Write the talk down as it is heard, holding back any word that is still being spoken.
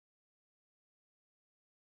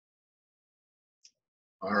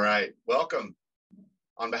All right, welcome.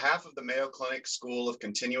 On behalf of the Mayo Clinic School of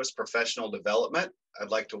Continuous Professional Development,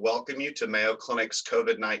 I'd like to welcome you to Mayo Clinic's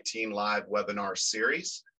COVID-19 live webinar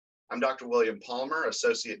series. I'm Dr. William Palmer,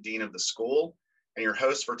 Associate Dean of the school, and your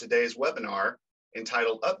host for today's webinar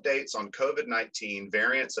entitled Updates on COVID-19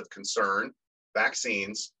 Variants of Concern,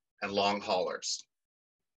 Vaccines, and Long Haulers.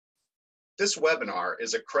 This webinar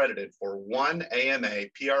is accredited for one AMA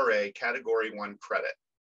PRA Category 1 credit,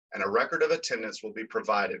 and a record of attendance will be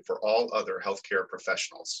provided for all other healthcare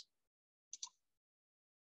professionals.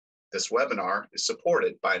 This webinar is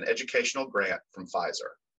supported by an educational grant from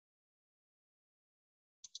Pfizer.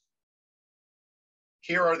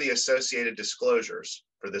 Here are the associated disclosures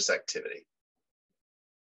for this activity.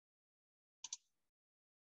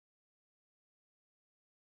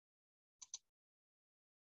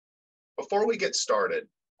 Before we get started,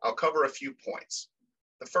 I'll cover a few points.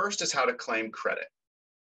 The first is how to claim credit.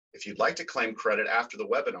 If you'd like to claim credit after the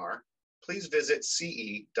webinar, please visit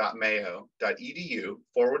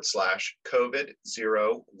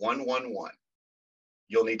ce.mayo.edu/COVID0111.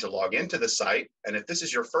 You'll need to log into the site, and if this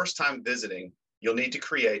is your first time visiting, you'll need to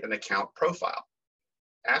create an account profile.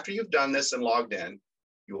 After you've done this and logged in,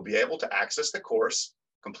 you will be able to access the course,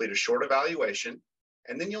 complete a short evaluation,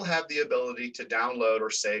 and then you'll have the ability to download or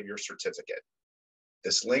save your certificate.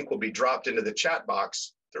 This link will be dropped into the chat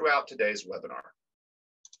box throughout today's webinar.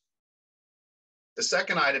 The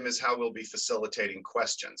second item is how we'll be facilitating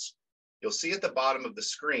questions. You'll see at the bottom of the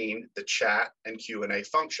screen the chat and Q&A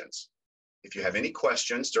functions. If you have any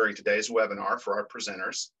questions during today's webinar for our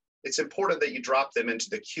presenters, it's important that you drop them into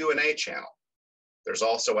the Q&A channel. There's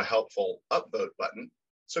also a helpful upvote button,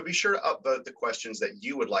 so be sure to upvote the questions that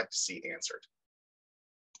you would like to see answered.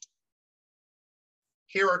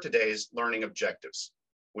 Here are today's learning objectives,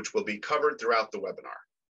 which will be covered throughout the webinar.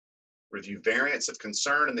 Review variants of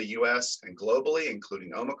concern in the US and globally,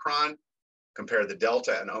 including Omicron, compare the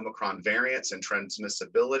Delta and Omicron variants and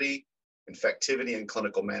transmissibility, infectivity, and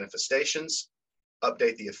clinical manifestations,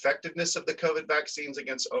 update the effectiveness of the COVID vaccines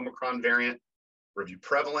against Omicron variant, review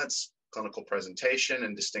prevalence, clinical presentation,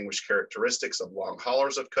 and distinguish characteristics of long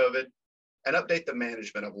haulers of COVID, and update the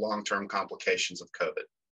management of long-term complications of COVID.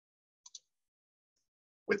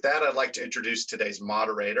 With that, I'd like to introduce today's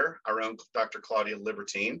moderator, our own Dr. Claudia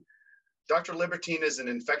Libertin. Dr. Libertin is an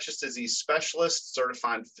infectious disease specialist,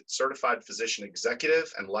 certified physician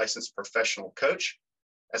executive, and licensed professional coach.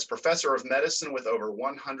 As professor of medicine with over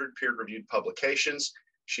 100 peer-reviewed publications,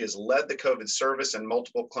 she has led the COVID service and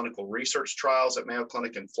multiple clinical research trials at Mayo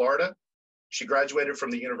Clinic in Florida. She graduated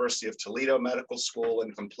from the University of Toledo Medical School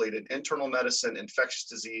and completed internal medicine, infectious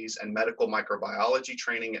disease, and medical microbiology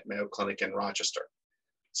training at Mayo Clinic in Rochester.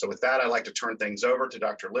 So with that, I'd like to turn things over to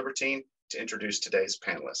Dr. Libertin to introduce today's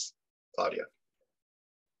panelists. Claudia.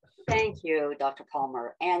 Thank you, Dr.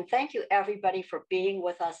 Palmer. And thank you everybody for being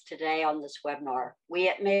with us today on this webinar. We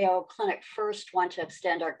at Mayo Clinic first want to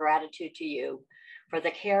extend our gratitude to you for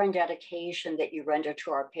the care and dedication that you render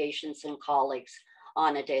to our patients and colleagues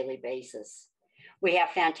on a daily basis. We have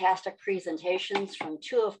fantastic presentations from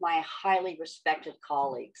two of my highly respected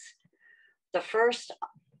colleagues. The first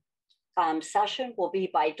session will be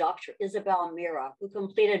by Dr. Isabel Mira, who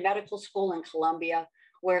completed medical school in Columbia,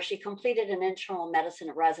 where she completed an internal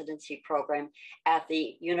medicine residency program at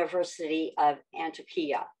the University of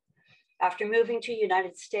Antioquia. After moving to the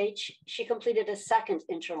United States, she completed a second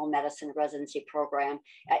internal medicine residency program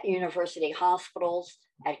at University Hospitals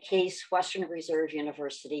at Case Western Reserve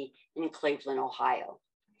University in Cleveland, Ohio.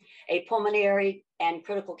 A pulmonary and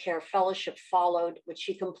critical care fellowship followed, which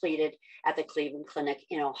she completed at the Cleveland Clinic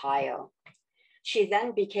in Ohio. She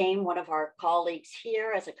then became one of our colleagues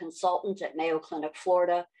here as a consultant at Mayo Clinic,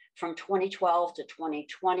 Florida from 2012 to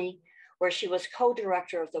 2020, where she was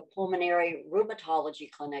co-director of the Pulmonary Rheumatology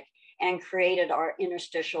Clinic and created our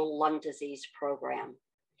Interstitial Lung Disease program.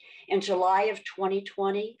 In July of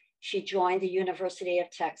 2020, she joined the University of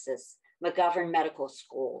Texas McGovern Medical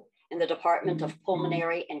School in the Department of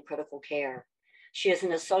Pulmonary and Critical Care. She is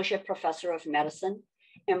an associate professor of medicine.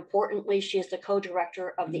 Importantly, she is the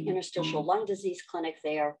co-director of the Interstitial Lung Disease Clinic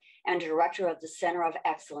there and director of the Center of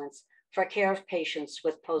Excellence for Care of Patients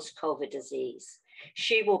with Post-COVID Disease.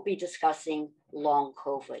 She will be discussing long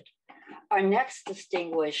COVID. Our next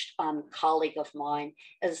distinguished colleague of mine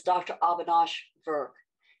is Dr. Abinash Virk.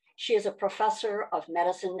 She is a professor of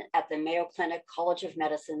medicine at the Mayo Clinic College of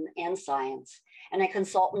Medicine and Science and a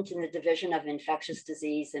consultant in the Division of Infectious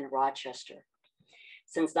Disease in Rochester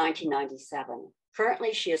since 1997.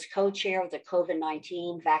 Currently, she is co-chair of the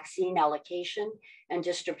COVID-19 vaccine allocation and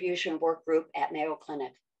distribution work group at Mayo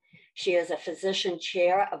Clinic. She is a physician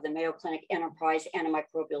chair of the Mayo Clinic Enterprise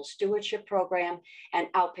Antimicrobial Stewardship Program and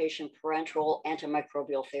Outpatient Parenteral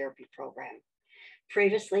Antimicrobial Therapy Program.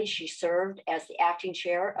 Previously, she served as the acting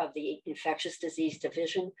chair of the Infectious Disease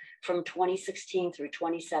Division from 2016 through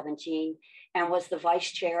 2017 and was the vice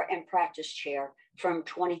chair and practice chair from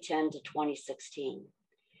 2010 to 2016.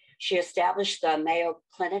 She established the Mayo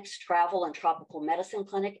Clinic's Travel and Tropical Medicine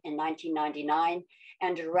Clinic in 1999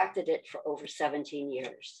 and directed it for over 17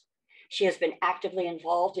 years. She has been actively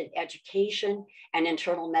involved in education and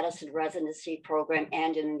internal medicine residency program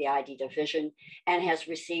and in the ID division, and has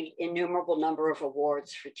received innumerable number of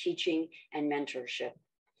awards for teaching and mentorship.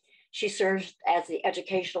 She serves as the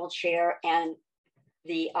educational chair and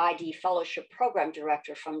the ID fellowship program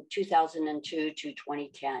director from 2002 to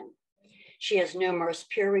 2010. She has numerous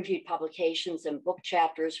peer-reviewed publications and book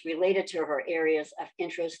chapters related to her areas of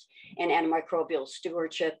interest in antimicrobial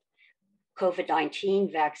stewardship,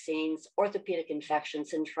 COVID-19 vaccines, orthopedic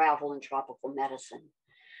infections, and travel and tropical medicine.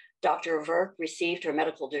 Dr. Virk received her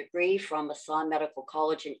medical degree from Assam Medical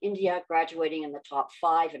College in India, graduating in the top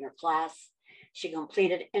 5 in her class. She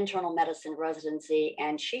completed internal medicine residency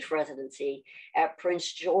and chief residency at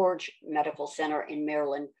Prince George Medical Center in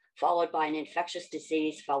Maryland, followed by an infectious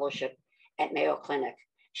disease fellowship at Mayo Clinic.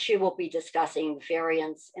 She will be discussing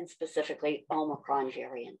variants and specifically Omicron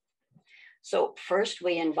variant. So first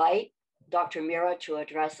we invite Dr. Mira to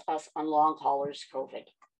address us on long haulers COVID.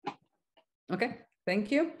 Okay, thank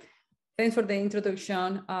you. Thanks for the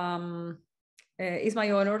introduction. It's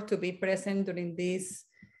my honor to be present during this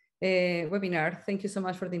webinar. Thank you so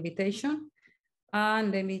much for the invitation.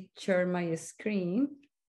 And let me share my screen.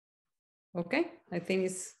 Okay, I think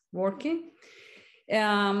it's working.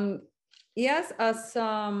 Yes, as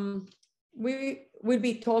we will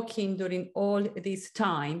be talking during all this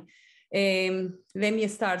time, let me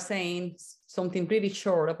start saying something really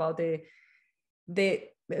short about the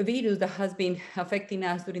virus that has been affecting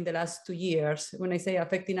us during the last 2 years. When I say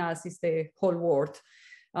affecting us, it's the whole world.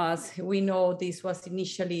 As we know, this was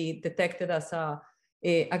initially detected as a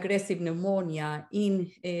aggressive pneumonia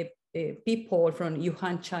in people from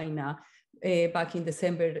Wuhan, China, back in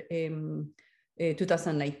December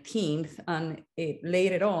 2019. And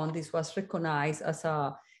later on, this was recognized as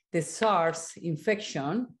the SARS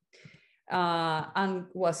infection. And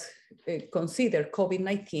was considered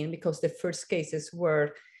COVID-19 because the first cases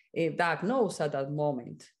were diagnosed at that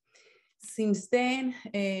moment. Since then,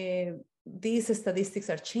 these statistics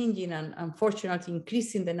are changing and unfortunately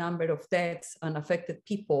increasing the number of deaths and affected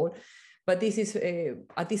people. But this is,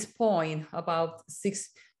 at this point, about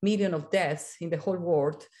 6 million of deaths in the whole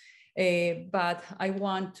world. But I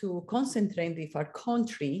want to concentrate with our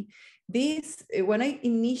country. This, when I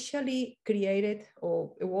initially created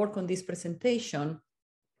or worked on this presentation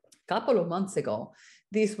a couple of months ago,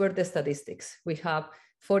 these were the statistics. We have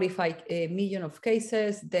 45 million of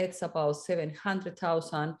cases, deaths about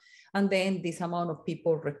 700,000, and then this amount of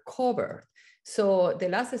people recovered. So the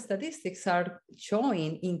last statistics are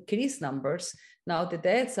showing increased numbers. Now the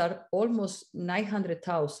deaths are almost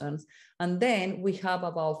 900,000, and then we have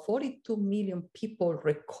about 42 million people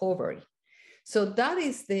recovering. So that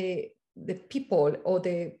is the people or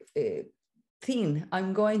the thing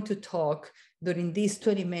I'm going to talk during these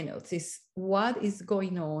 20 minutes is what is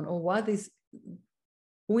going on or what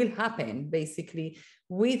will happen basically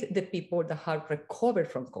with the people that have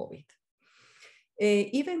recovered from COVID.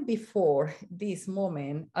 Even before this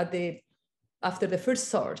moment, after the first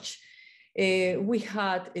surge, we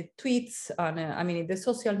had tweets and the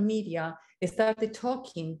social media started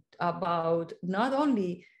talking about not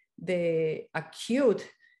only the acute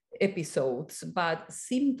episodes, but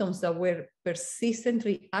symptoms that were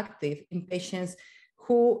persistently active in patients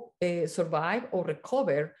who survive or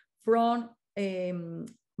recover from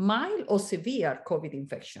mild or severe COVID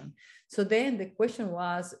infection. So then the question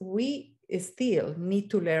was, we still need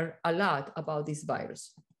to learn a lot about this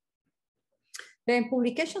virus. Then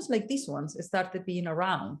publications like these ones started being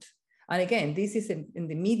around. And again, this is in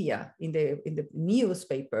the media, in the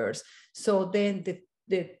newspapers. So then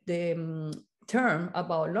the term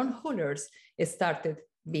about long haulers started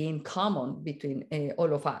being common between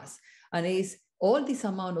all of us. And it's all this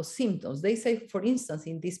amount of symptoms. They say, for instance,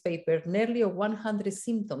 in this paper, nearly 100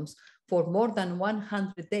 symptoms for more than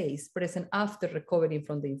 100 days present after recovering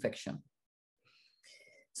from the infection.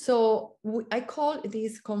 So I call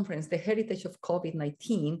this conference the Heritage of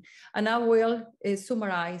COVID-19, and I will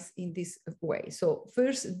summarize in this way. So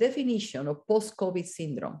first, definition of post-COVID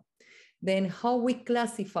syndrome. Then how we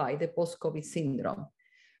classify the post-COVID syndrome.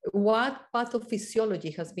 What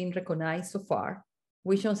pathophysiology has been recognized so far?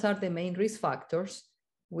 Which ones are the main risk factors?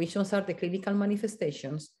 Which ones are the clinical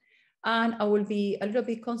manifestations? And I will be a little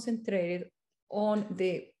bit concentrated on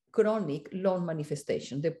the chronic lung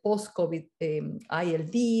manifestation, the post-COVID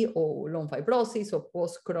ILD or lung fibrosis or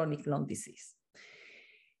post-chronic lung disease.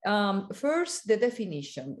 First, the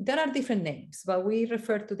definition. There are different names, but we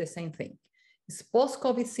refer to the same thing. It's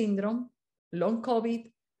post-COVID syndrome, long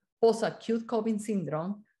COVID, post-acute COVID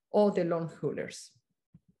syndrome, or the long haulers.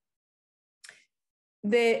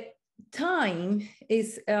 The time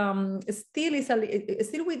is still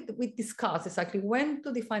we discuss exactly when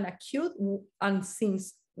to define acute and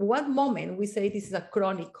since what moment we say this is a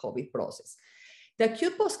chronic COVID process. The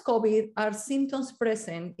acute post-COVID are symptoms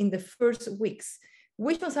present in the first weeks.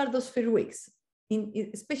 Which ones are those first weeks?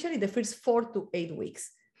 Especially the first 4 to 8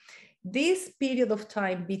 weeks. This period of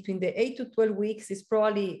time between the 8 to 12 weeks is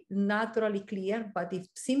probably naturally clear, but if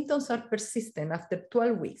symptoms are persistent after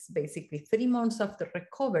 12 weeks, basically 3 months after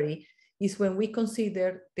recovery, is when we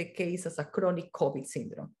consider the case as a chronic COVID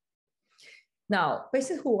syndrome. Now,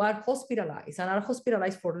 patients who are hospitalized and are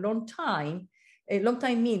hospitalized for a long time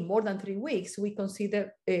means more than 3 weeks, we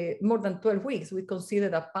consider more than 12 weeks, we consider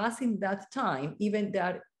that passing that time, even they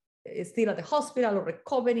are still at the hospital or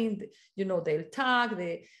recovering, they'll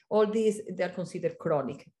tag, all these, they're considered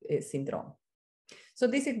chronic syndrome. So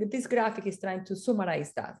this graphic is trying to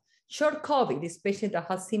summarize that. Short COVID is patient that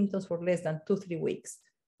has symptoms for less than 2-3 weeks.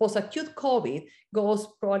 Post-acute COVID goes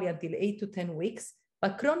probably until 8 to 10 weeks,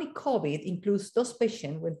 but chronic COVID includes those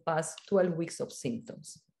patients with past 12 weeks of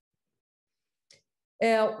symptoms.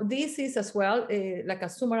 This is as well like a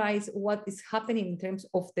summarize what is happening in terms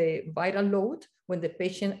of the viral load when the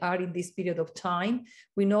patients are in this period of time.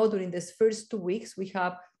 We know during these first 2 weeks, we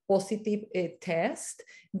have positive test.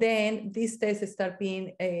 Then these tests start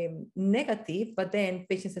being negative, but then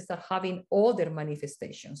patients start having other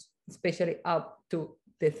manifestations, especially up to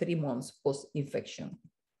the 3 months post-infection.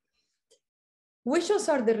 Which ones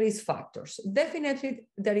are the risk factors? Definitely,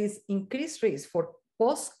 there is increased risk for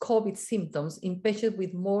post-COVID symptoms in patients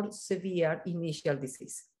with more severe initial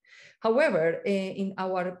disease. However, in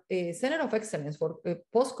our Center of Excellence for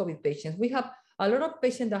post-COVID patients, we have a lot of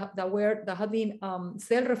patients that have been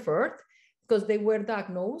self-referred because they were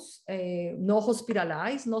diagnosed, no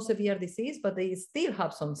hospitalized, no severe disease, but they still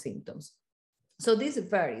have some symptoms. So this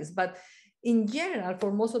varies, but in general,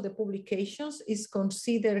 for most of the publications, is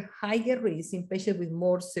considered higher risk in patients with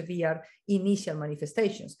more severe initial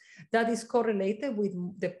manifestations. That is correlated with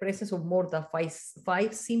the presence of more than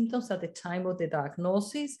five symptoms at the time of the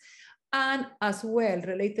diagnosis, and as well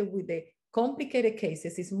related with the complicated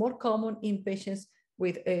cases is more common in patients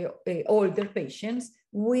with older patients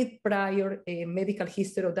with prior medical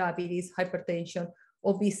history of diabetes, hypertension,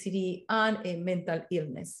 obesity, and mental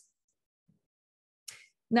illness.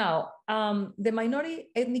 Now, the minority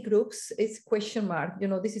ethnic groups is question mark.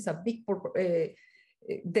 This is a big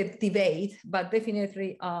debate, but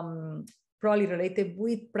definitely probably related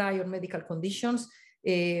with prior medical conditions.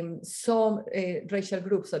 Some racial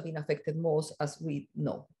groups have been affected most, as we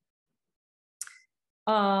know.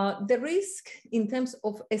 The risk in terms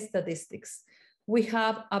of statistics, we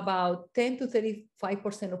have about 10 to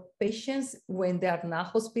 35% of patients when they are not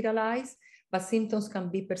hospitalized, but symptoms can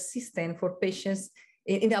be persistent for patients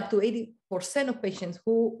in up to 80% of patients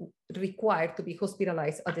who require to be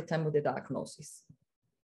hospitalized at the time of the diagnosis.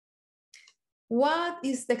 What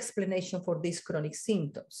is the explanation for these chronic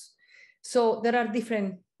symptoms? So there are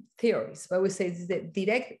different theories, but we say it's the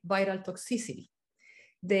direct viral toxicity.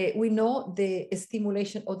 We know the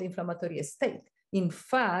stimulation of the inflammatory state. In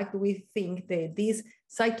fact, we think that this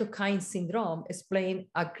cytokine syndrome explains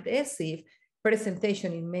aggressive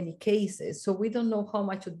presentation in many cases. So we don't know how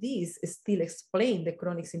much of this still explain the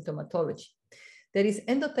chronic symptomatology. There is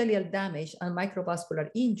endothelial damage and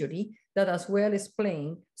microvascular injury that as well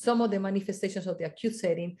explain some of the manifestations of the acute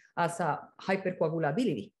setting as a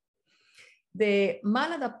hypercoagulability. The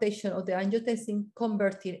maladaptation of the angiotensin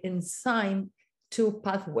converting enzyme to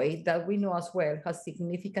pathway that we know as well has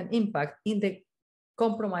significant impact in the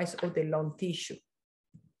compromise of the lung tissue.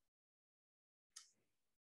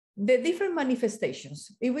 The different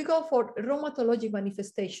manifestations, if we go for rheumatologic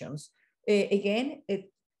manifestations, again,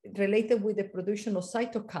 related with the production of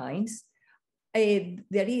cytokines,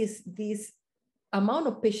 there is this amount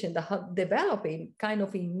of patients that have developing kind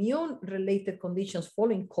of immune-related conditions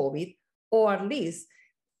following COVID, or at least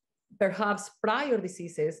perhaps prior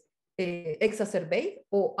diseases exacerbate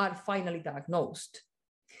or are finally diagnosed.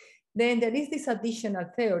 Then there is this additional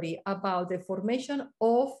theory about the formation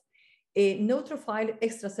of neutrophil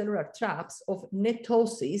extracellular traps of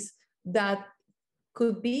netosis that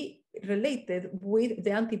could be related with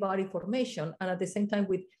the antibody formation and at the same time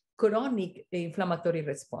with chronic inflammatory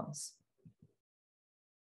response.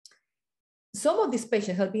 some of these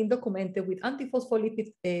patients have been documented with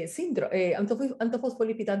antiphospholipid syndrome,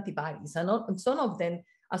 antiphospholipid antibodies, and some of them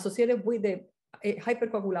associated with the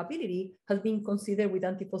hypercoagulability has been considered with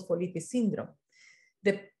antiphospholipid syndrome.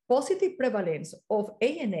 The positive prevalence of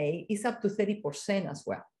ANA is up to 30% as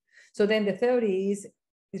well. So then the theory is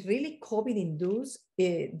really COVID-induced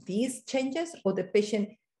these changes, or the patient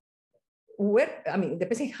the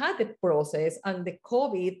patient had the process and the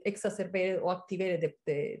COVID exacerbated or activated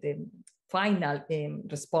the final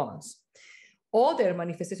response. Other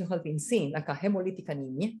manifestations have been seen, like a hemolytic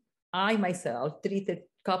anemia. I myself treated a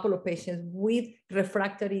couple of patients with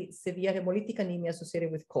refractory severe hemolytic anemia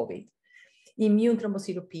associated with COVID, immune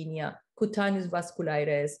thrombocytopenia, cutaneous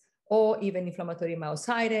vasculitis, or even inflammatory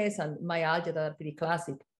myositis and myalgia that are pretty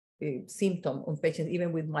classic symptom on patients,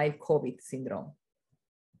 even with mild COVID syndrome.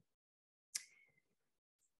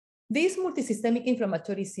 This multisystemic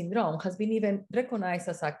inflammatory syndrome has been even recognized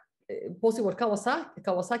as a possible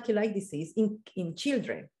Kawasaki-like disease in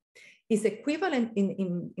children. It's equivalent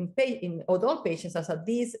in adult patients as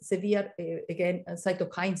this severe, again,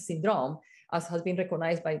 cytokine syndrome, as has been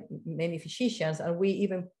recognized by many physicians. And we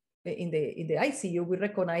even, in the ICU, we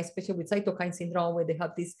recognize patients with cytokine syndrome where they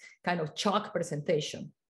have this kind of chalk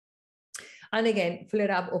presentation. And again,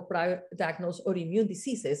 flare-up of prior diagnosed autoimmune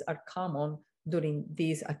diseases are common during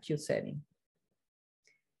this acute setting.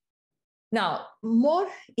 Now, more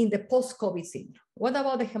in the post-COVID syndrome. What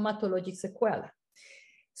about the hematologic sequela?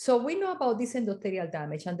 So we know about this endothelial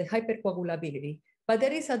damage and the hypercoagulability, but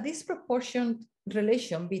there is a disproportionate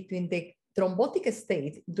relation between the thrombotic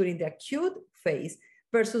state during the acute phase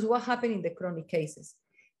versus what happened in the chronic cases.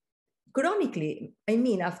 Chronically,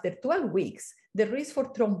 after 12 weeks, the risk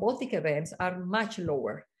for thrombotic events are much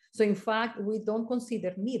lower. So in fact, we don't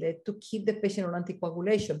consider needed to keep the patient on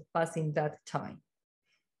anticoagulation passing that time.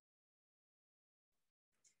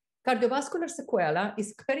 Cardiovascular sequela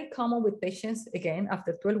is very common with patients, again,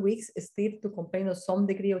 after 12 weeks, still to complain of some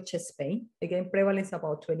degree of chest pain. Again, prevalence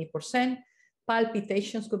about 20%.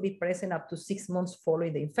 Palpitations could be present up to 6 months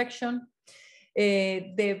following the infection.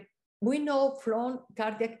 We know from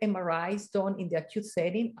cardiac MRIs done in the acute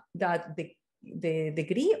setting that the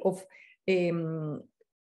degree of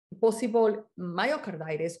possible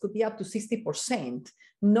myocarditis could be up to 60%,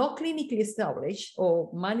 not clinically established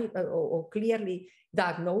or clearly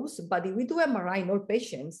diagnosed, but if we do MRI in all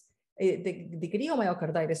patients, the degree of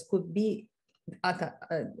myocarditis could be at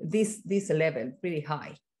this level, pretty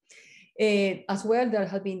high. As well, there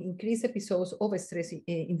have been increased episodes of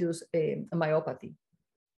stress-induced myopathy.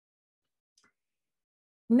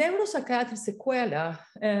 Neuropsychiatric sequela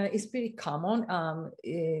is pretty common.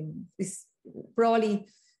 It's probably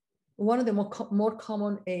one of the more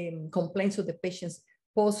common complaints of the patients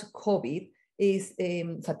post-COVID is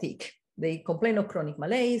fatigue. They complain of chronic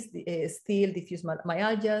malaise, still diffuse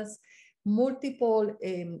myalgias. Multiple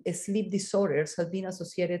sleep disorders have been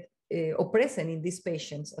associated or present in these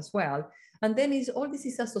patients as well. And then all this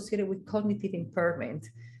is associated with cognitive impairment.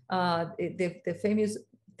 The famous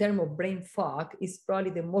term of brain fog is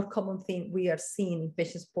probably the more common thing we are seeing in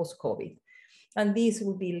patients post-COVID. And this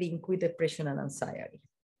will be linked with depression and anxiety.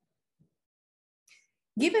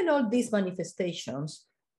 Given all these manifestations,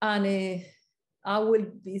 and I will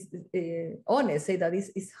be honest, say that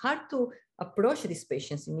it's hard to approach these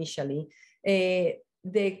patients initially. The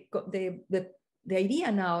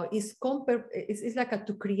idea now is like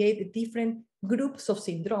to create different groups of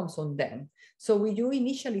syndromes on them. So when you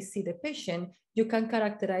initially see the patient, you can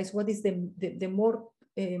characterize what is the more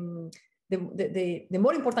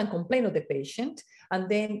important complaint of the patient, and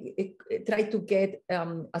then try to get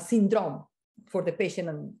a syndrome for the patient,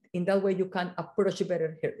 and in that way you can approach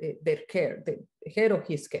better their care, her or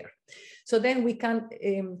his care. So then we can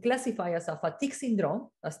classify as a fatigue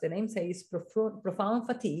syndrome, as the name says, profound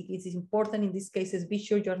fatigue. It is important in these cases, be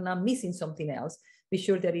sure you're not missing something else. Be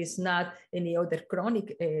sure there is not any other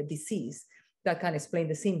chronic disease that can explain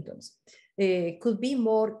the symptoms. It could be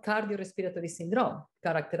more cardiorespiratory syndrome,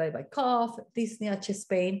 characterized by cough, dyspnea, chest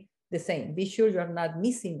pain, the same. Be sure you're not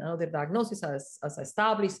missing another diagnosis as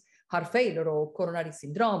established heart failure or coronary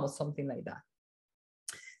syndrome or something like that.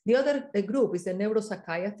 The other group is the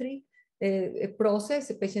neuropsychiatry process,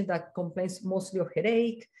 a patient that complains mostly of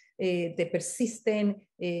headache, the persistent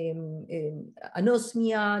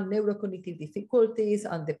anosmia, neurocognitive difficulties,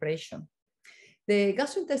 and depression. The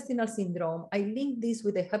gastrointestinal syndrome, I link this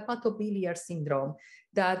with the hepatobiliary syndrome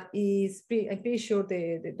that is, I'm pretty sure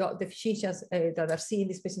the physicians that are seeing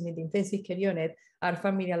this patient in the intensive care unit are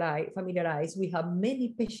familiarized. We have many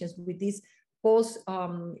patients with this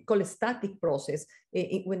post-cholestatic process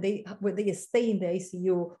when they stay in the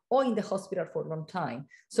ICU or in the hospital for a long time.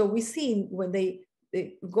 So we see when they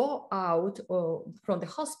go out from the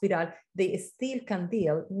hospital, they still can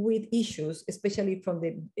deal with issues, especially from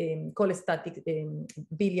the cholestatic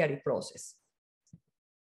biliary process.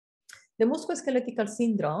 The musculoskeletal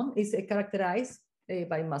syndrome is characterized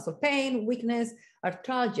by muscle pain, weakness,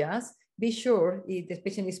 arthralgias. Be sure if the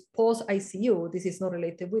patient is post-ICU, this is not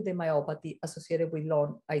related with the myopathy associated with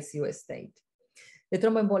long ICU state. The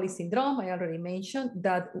thromboembolic syndrome, I already mentioned,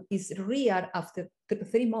 that is rare after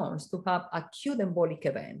 3 months to have acute embolic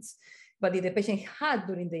events. But if the patient had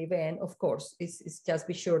during the event, of course, it's just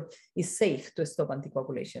be sure it's safe to stop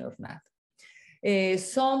anticoagulation or not.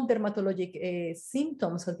 Some dermatologic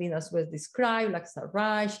symptoms have been as well described, like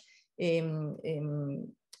rash,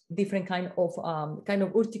 different kind of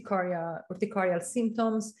urticarial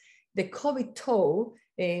symptoms, the COVID-2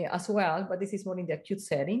 as well, but this is more in the acute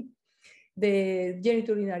setting. The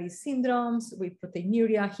genitourinary syndromes with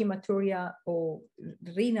proteinuria, hematuria, or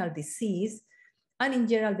renal disease, and in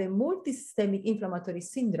general, the multisystemic inflammatory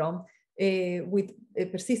syndrome with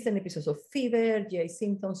persistent episodes of fever, GI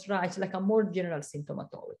symptoms, rash, like a more general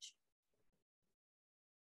symptomatology.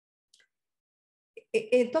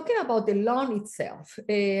 Talking about the lung itself,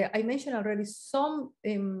 I mentioned already some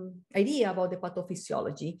idea about the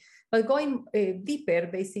pathophysiology, but going deeper,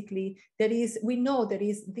 basically, we know there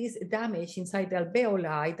is this damage inside the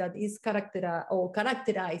alveoli that is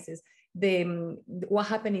characterizes what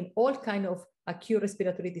happened in all kind of acute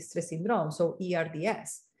respiratory distress syndrome, so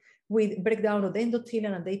ERDS, with breakdown of the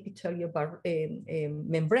endothelium and the epithelial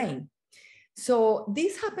membrane. So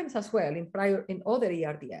this happens as well in other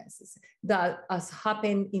ERDSs that has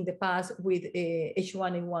happened in the past with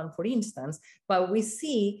H1N1, for instance, but we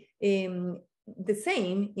see the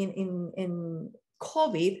same in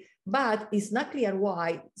COVID, but it's not clear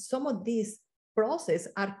why some of these processes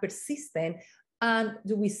are persistent, and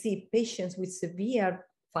do we see patients with severe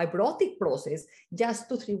fibrotic process just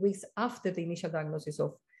 2-3 weeks after the initial diagnosis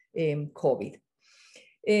of COVID.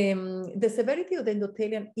 The severity of the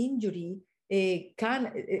endothelial injury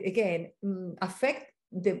can, again, affect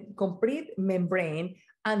the complete membrane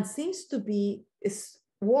and seems to be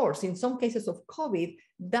worse in some cases of COVID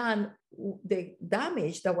than the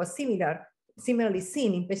damage that was similarly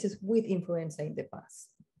seen in patients with influenza in the past.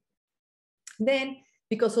 Then,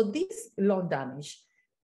 because of this lung damage,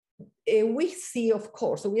 we see, of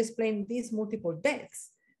course, so we explain these multiple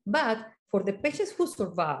deaths, but for the patients who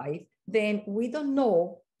survive, then we don't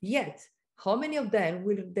know yet how many of them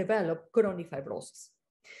will develop chronic fibrosis.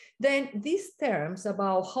 Then these terms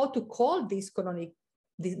about how to call this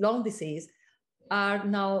lung disease are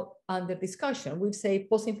now under discussion. We say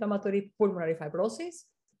post-inflammatory pulmonary fibrosis,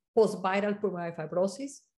 post-viral pulmonary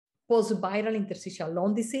fibrosis, post-viral interstitial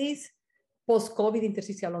lung disease, post-COVID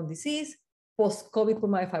interstitial lung disease, post-COVID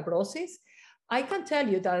pulmonary fibrosis. I can tell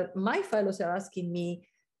you that my fellows are asking me,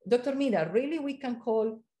 Dr. Mira, really we can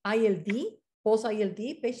call ILD,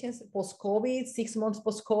 post-ILD patients, post-COVID, 6 months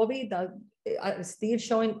post-COVID that are still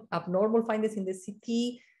showing abnormal findings in the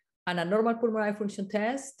CT and a normal pulmonary function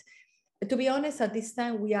test? To be honest, at this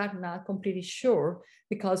time, we are not completely sure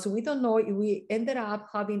because we don't know if we ended up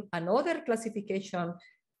having another classification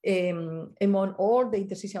among all the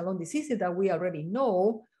interstitial lung diseases that we already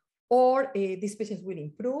know, or these patients will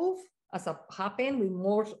improve as happened with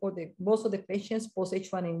most of the patients post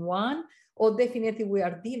H1N1, or definitely we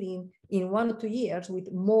are dealing in 1 or 2 years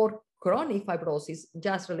with more chronic fibrosis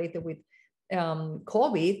just related with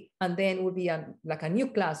COVID, and then will be like a new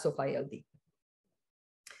class of ILD.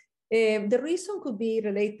 The reason could be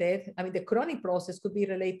related, I mean, the chronic process could be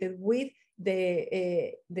related with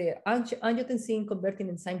the angiotensin converting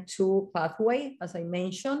enzyme 2 pathway, as I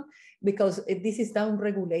mentioned, because this is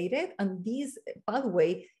downregulated, and this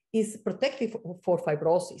pathway is protective for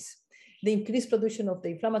fibrosis. The increased production of the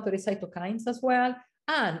inflammatory cytokines as well,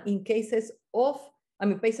 and in cases of,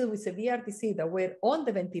 patients with severe disease that were on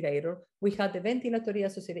the ventilator, we had the ventilatory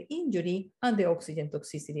associated injury and the oxygen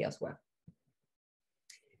toxicity as well.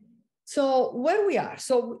 So where we are,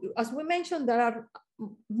 so as we mentioned, there are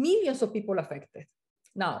millions of people affected.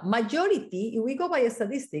 Now, majority, if we go by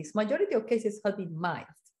statistics, majority of cases have been mild,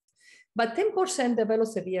 but 10% develop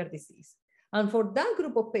severe disease. And for that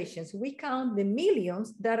group of patients, we count the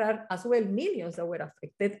millions that are as well millions that were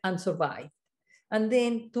affected and survived. And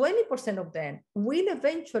then 20% of them will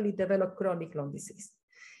eventually develop chronic lung disease.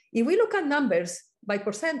 If we look at numbers by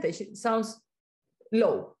percentage, it sounds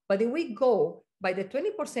low, but if we go by the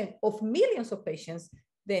 20% of millions of patients,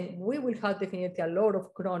 then we will have definitely a lot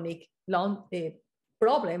of chronic lung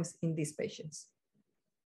problems in these patients.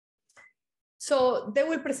 So they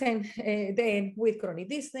will present then with chronic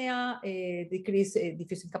dyspnea, decreased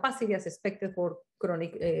diffusing capacity as expected for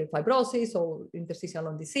chronic fibrosis or interstitial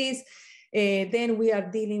lung disease. Then we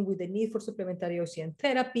are dealing with the need for supplementary oxygen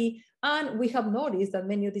therapy. And we have noticed that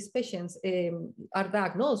many of these patients are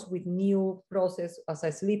diagnosed with new process as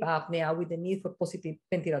a sleep apnea with the need for positive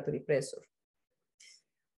ventilatory pressure.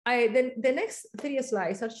 The next 3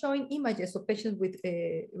 slides are showing images of patients with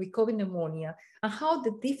COVID pneumonia and how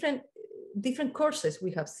the different courses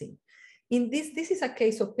we have seen. In this is a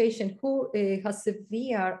case of patient who has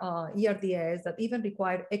severe ERDS that even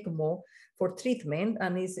require ECMO for treatment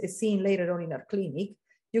and is seen later on in our clinic.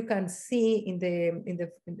 You can see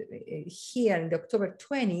here in the October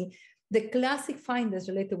 20, the classic findings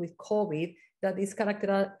related with COVID that is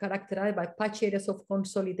characterized by patchy areas of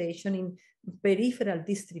consolidation in peripheral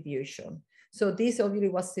distribution. So this obviously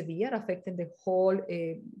was severe, affecting the whole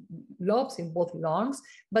lobes in both lungs,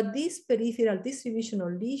 but these peripheral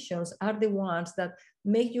distributional lesions are the ones that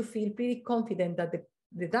make you feel pretty confident that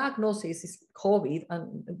the diagnosis is COVID,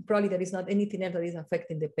 and probably there is not anything else that is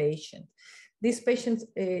affecting the patient. These patients,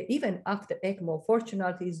 even after ECMO,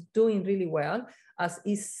 fortunately is doing really well, as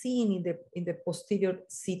is seen in the posterior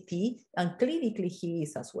CT, and clinically he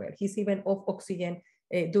is as well. He's even off oxygen,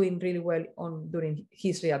 doing really well during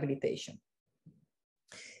his rehabilitation.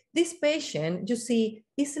 This patient, you see,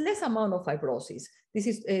 is less amount of fibrosis. This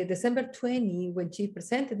is December 20 when she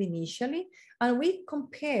presented initially, and we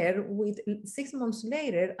compare with 6 months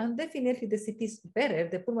later, and definitely the CT is better,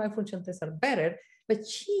 the pulmonary function tests are better, but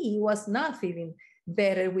she was not feeling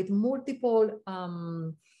better with multiple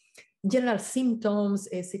general symptoms,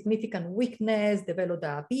 a significant weakness, developed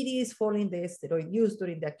diabetes, following the steroid use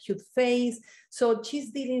during the acute phase. So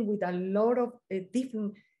she's dealing with a lot of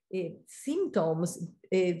different symptoms,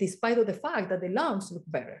 despite of the fact that the lungs look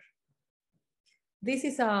better. This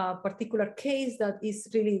is a particular case that is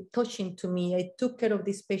really touching to me. I took care of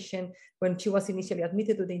this patient when she was initially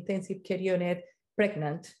admitted to the intensive care unit,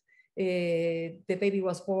 pregnant. The baby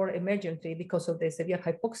was born emergently because of the severe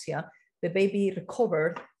hypoxia. The baby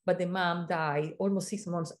recovered, but the mom died almost 6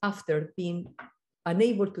 months after being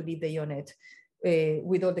unable to leave the unit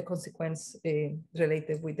with all the consequences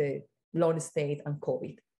related with the lung state and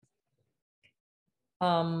COVID.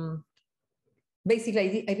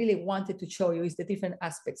 Basically, I really wanted to show you is the different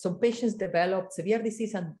aspects. Some patients develop severe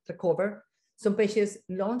disease and recover. Some patients'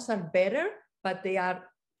 lungs are better, but they are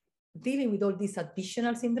dealing with all these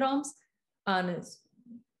additional syndromes. And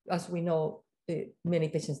as we know, many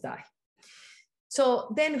patients die.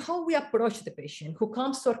 So then how we approach the patient who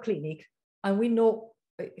comes to our clinic and we know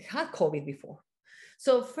had COVID before.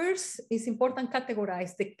 So first, it's important to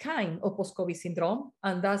categorize the kind of post-COVID syndrome,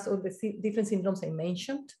 and that's all the different syndromes I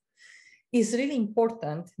mentioned. It's really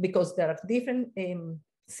important because there are different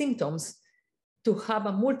symptoms to have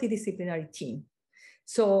a multidisciplinary team.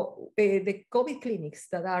 So the COVID clinics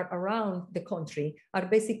that are around the country are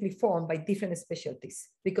basically formed by different specialties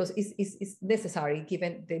because it's necessary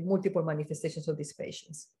given the multiple manifestations of these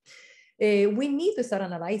patients. We need to start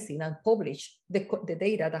analyzing and publish the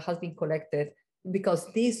data that has been collected,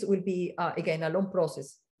 because this will be, again, a long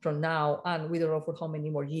process from now, and we don't know for how many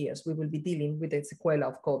more years we will be dealing with the sequela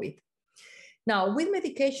of COVID. Now, with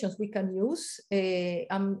medications we can use,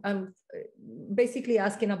 I'm basically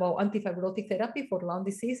asking about antifibrotic therapy for lung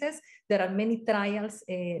diseases. There are many trials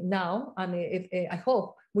now, and I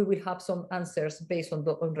hope we will have some answers based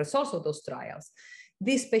on results of those trials.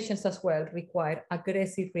 These patients as well require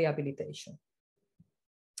aggressive rehabilitation.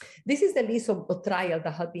 This is the list of trials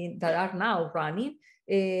that are now running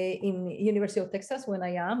in University of Texas. When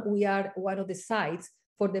I am, we are one of the sites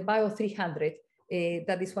for the Bio 300.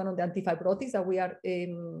 That is one of the antifibrotics that we are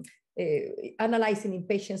analyzing in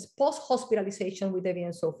patients post-hospitalization with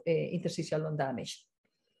evidence of interstitial lung damage.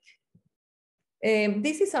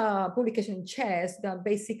 This is a publication in CHEST that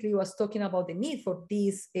basically was talking about the need for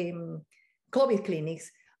these COVID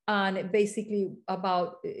clinics, and basically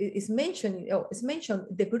about, it's mentioned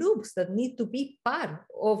the groups that need to be part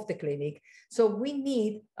of the clinic. So we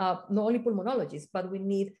need not only pulmonologists, but we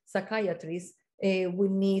need psychiatrists, we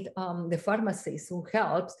need the pharmacist who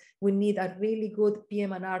helps, we need a really good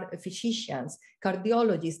PM&R physicians,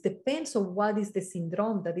 cardiologists, depends on what is the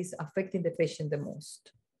syndrome that is affecting the patient the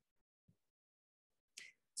most.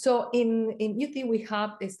 So in UT, we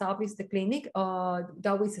have established the clinic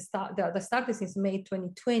that started since May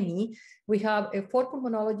 2020. We have 4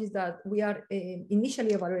 pulmonologists that we are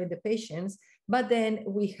initially evaluating the patients, but then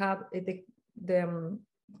we have the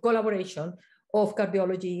collaboration of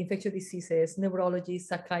cardiology, infectious diseases, neurology,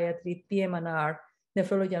 psychiatry, PM&R,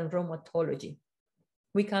 nephrology, and rheumatology.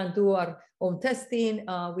 We can do our own testing.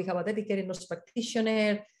 We have a dedicated nurse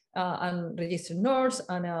practitioner and registered nurse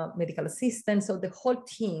and a medical assistant. So the whole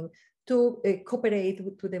team to cooperate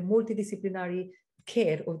to the multidisciplinary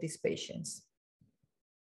care of these patients.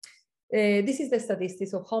 This is the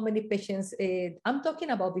statistics of how many patients I'm talking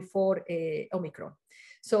about before Omicron.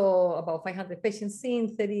 So about 500 patients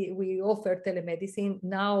seen, 30, we offer telemedicine.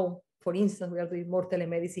 Now, for instance, we are doing more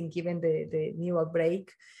telemedicine given the new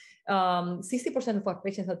outbreak. 60% of our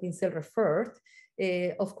patients have been self-referred.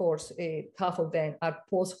 Of course, half of them are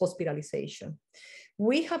post-hospitalization.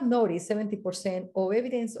 We have noticed 70% of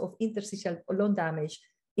evidence of interstitial lung damage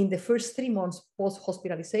in the first 3 months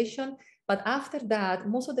post-hospitalization, but after that,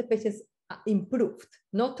 most of the patients improved,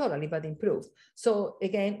 not totally, but improved. So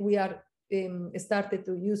again, we are started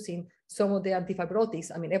to using some of the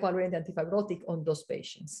antifibrotics, evaluating the antifibrotic on those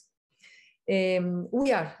patients.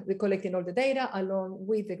 We are collecting all the data along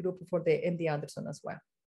with the group for the MD Anderson as well.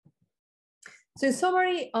 So in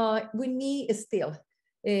summary, we need still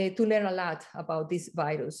to learn a lot about this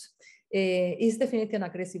virus. It's definitely an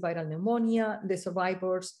aggressive viral pneumonia. The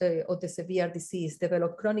survivors of the severe disease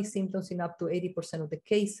develop chronic symptoms in up to 80% of the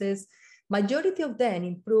cases. Majority of them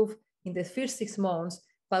improve in the first 6 months,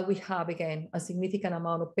 but we have, again, a significant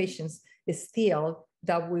amount of patients still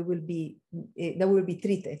that will be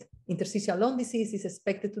treated. Interstitial lung disease is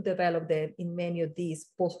expected to develop them in many of these,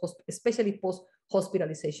 especially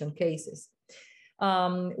post-hospitalization cases.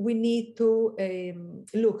 We need to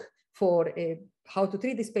look for how to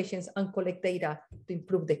treat these patients and collect data to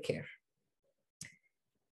improve the care.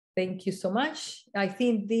 Thank you so much. I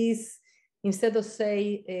think this, instead of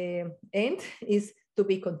say end, is to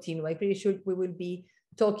be continued. I'm pretty sure we will be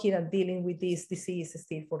talking and dealing with this disease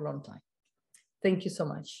still for a long time. Thank you so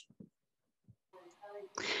much.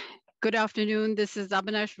 Good afternoon. This is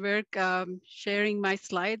Abinash Virk sharing my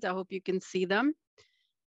slides. I hope you can see them.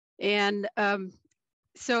 And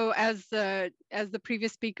so as the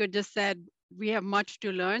previous speaker just said, we have much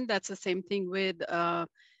to learn. That's the same thing with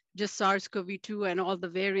just SARS-CoV-2 and all the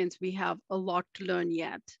variants. We have a lot to learn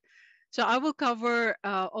yet. So I will cover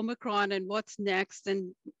Omicron and what's next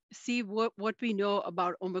and see what we know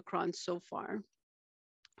about Omicron so far.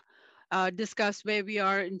 Discuss where we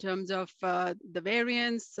are in terms of the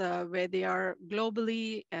variants, where they are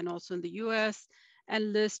globally and also in the US,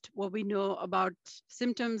 and list what we know about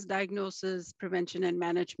symptoms, diagnosis, prevention, and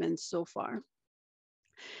management so far.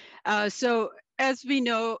 So as we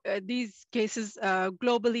know, these cases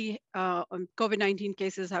globally, COVID-19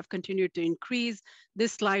 cases have continued to increase.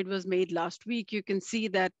 This slide was made last week. You can see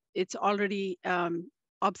that it's already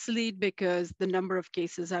obsolete because the number of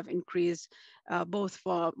cases have increased both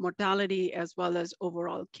for mortality as well as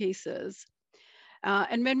overall cases.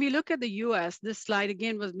 And when we look at the US, this slide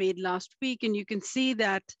again was made last week, and you can see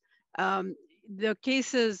that the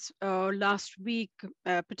cases last week,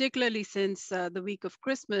 particularly since the week of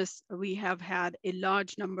Christmas, we have had a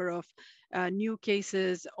large number of new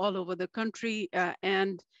cases all over the country.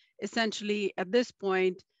 And essentially at this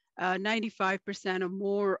point, 95% or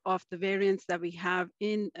more of the variants that we have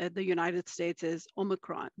in the United States is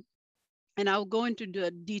Omicron. And I'll go into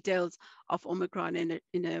the details of Omicron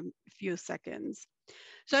in a few seconds.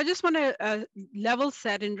 So I just want to level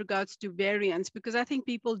set in regards to variants, because I think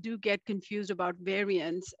people do get confused about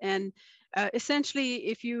variants. And essentially,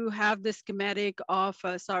 if you have the schematic of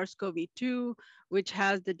SARS-CoV-2, which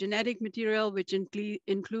has the genetic material, which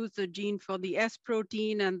includes the gene for the S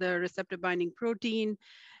protein and the receptor binding protein,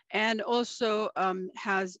 and also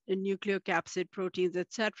has a nucleocapsid proteins,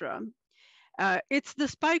 etc. It's the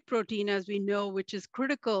spike protein, as we know, which is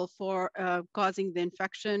critical for causing the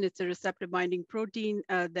infection. It's a receptor binding protein,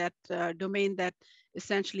 that domain that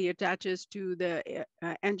essentially attaches to the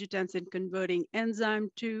angiotensin converting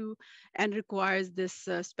enzyme 2 and requires this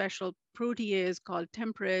special protease called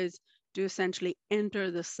temperase to essentially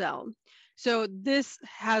enter the cell. So this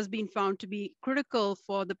has been found to be critical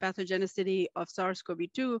for the pathogenicity of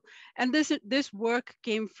SARS-CoV-2. And this work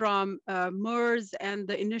came from MERS and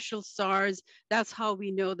the initial SARS. That's how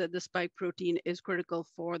we know that the spike protein is critical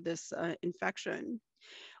for this infection.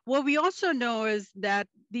 What we also know is that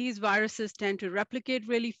these viruses tend to replicate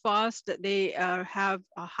really fast. They have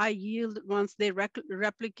a high yield once they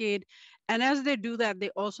replicate. And as they do that, they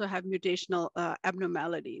also have mutational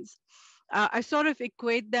abnormalities. I sort of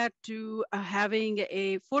equate that to having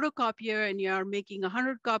a photocopier and you're making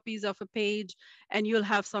 100 copies of a page, and you'll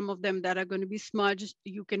have some of them that are going to be smudged.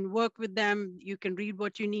 You can work with them, you can read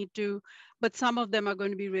what you need to, but some of them are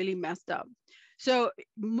going to be really messed up. So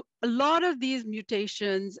a lot of these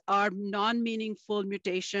mutations are non-meaningful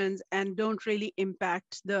mutations and don't really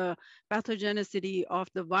impact the pathogenicity of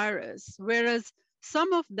the virus. Whereas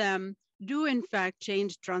some of them do in fact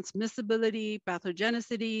change transmissibility,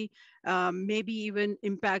 pathogenicity, maybe even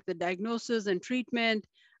impact the diagnosis and treatment,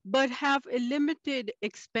 but have a limited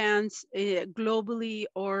expanse globally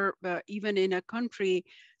or even in a country,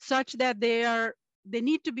 such that they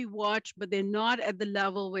need to be watched, but they're not at the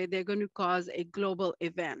level where they're going to cause a global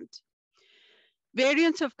event.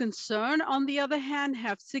 Variants of concern, on the other hand,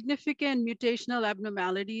 have significant mutational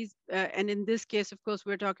abnormalities. And in this case, of course,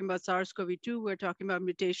 we're talking about SARS-CoV-2. We're talking about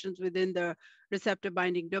mutations within the receptor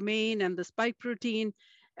binding domain and the spike protein.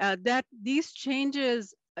 That these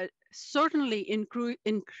changes certainly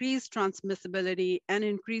increase transmissibility and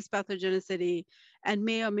increase pathogenicity, and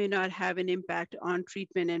may or may not have an impact on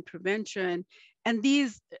treatment and prevention. And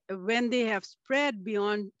these, when they have spread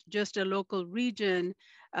beyond just a local region,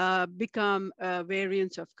 become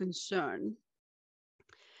variants of concern.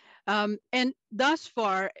 And thus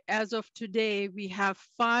far, as of today, we have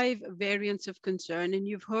 5 variants of concern, and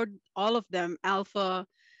you've heard all of them: Alpha,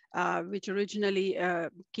 which originally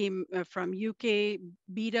came from UK,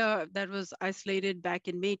 Beta, that was isolated back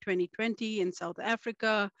in May 2020 in South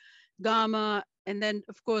Africa, Gamma, and then,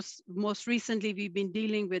 of course, most recently, we've been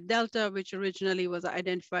dealing with Delta, which originally was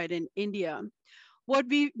identified in India. What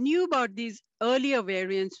we knew about these earlier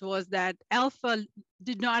variants was that Alpha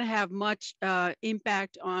did not have much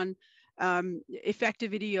impact on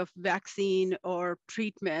effectivity of vaccine or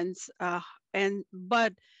treatments,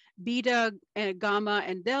 but Beta, Gamma,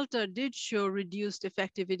 and Delta did show reduced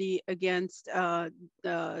effectivity against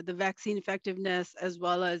the vaccine effectiveness, as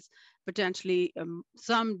well as potentially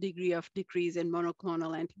some degree of decrease in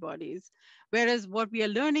monoclonal antibodies. Whereas what we are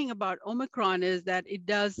learning about Omicron is that it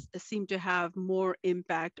does seem to have more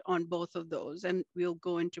impact on both of those, and we'll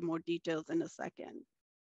go into more details in a second.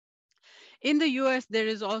 In the US, there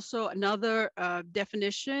is also another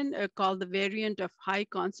definition called the variant of high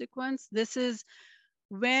consequence. This is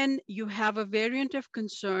when you have a variant of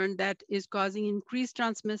concern that is causing increased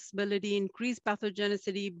transmissibility, increased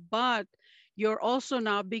pathogenicity, but you're also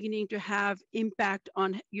now beginning to have impact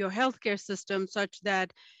on your healthcare system, such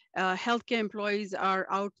that healthcare employees are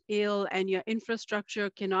out ill and your infrastructure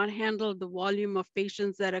cannot handle the volume of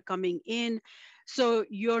patients that are coming in. So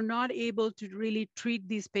you're not able to really treat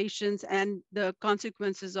these patients, and the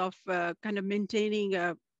consequences of kind of maintaining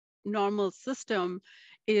a normal system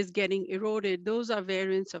is getting eroded. Those are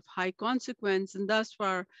variants of high consequence, and thus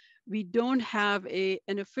far, we don't have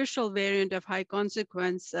an official variant of high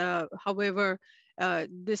consequence. However,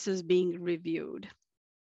 this is being reviewed.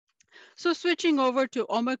 So switching over to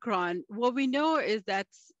Omicron, what we know is that,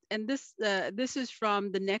 and this is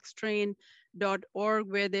from the nextstrain.org,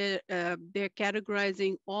 where they're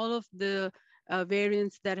categorizing all of the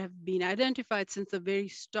variants that have been identified since the very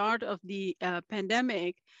start of the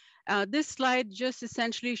pandemic. This slide just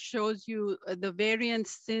essentially shows you the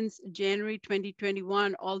variants since January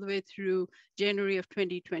 2021 all the way through January of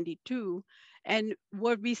 2022. And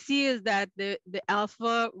what we see is that the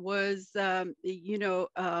Alpha was,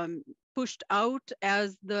 pushed out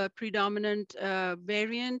as the predominant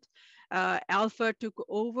variant. Alpha took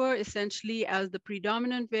over essentially as the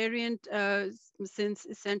predominant variant since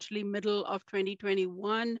essentially middle of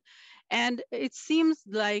 2021. And it seems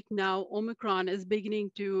like now Omicron is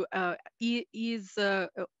beginning to ease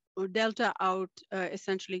Delta out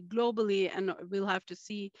essentially globally, and we'll have to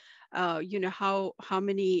see, how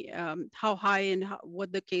high and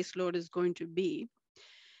what the caseload is going to be.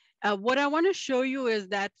 What I want to show you is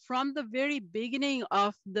that from the very beginning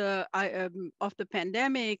of the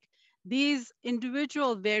pandemic, these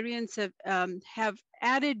individual variants have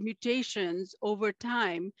added mutations over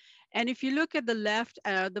time. And if you look at the left,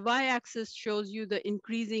 the y-axis shows you the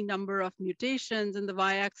increasing number of mutations, and the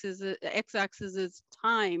x-axis is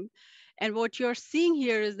time. And what you're seeing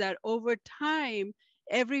here is that over time,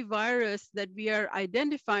 every virus that we are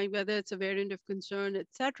identifying, whether it's a variant of concern, et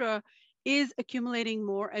cetera, is accumulating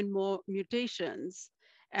more and more mutations.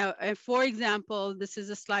 For example, this is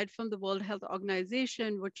a slide from the World Health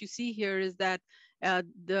Organization. What you see here is that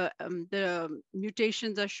the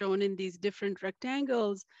mutations are shown in these different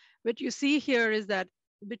rectangles. What you see here is that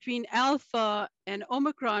between Alpha and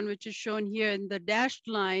Omicron, which is shown here in the dashed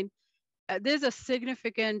line, there's a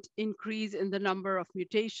significant increase in the number of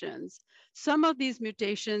mutations. Some of these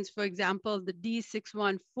mutations, for example, the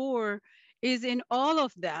D614, is in all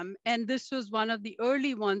of them. And this was one of the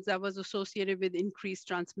early ones that was associated with increased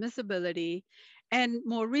transmissibility. And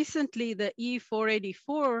more recently, the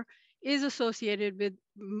E484 is associated with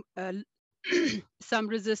some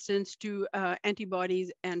resistance to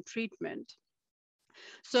antibodies and treatment.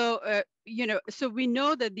 So, so we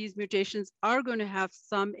know that these mutations are going to have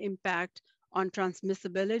some impact on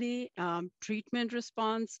transmissibility, treatment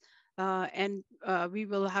response, and we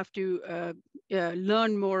will have to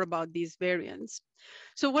learn more about these variants.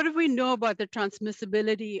 So what do we know about the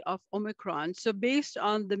transmissibility of Omicron? So based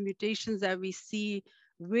on the mutations that we see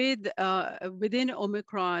within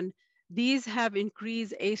Omicron, these have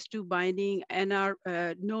increased ACE2 binding and are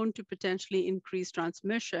known to potentially increase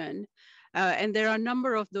transmission. And there are a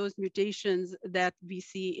number of those mutations that we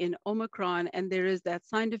see in Omicron, and there is that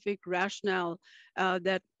scientific rationale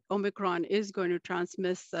that Omicron is going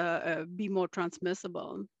to be more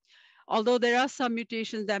transmissible. Although there are some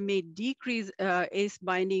mutations that may decrease ACE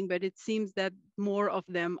binding, but it seems that more of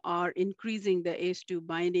them are increasing the ACE2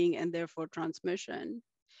 binding and therefore transmission.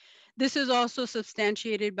 This is also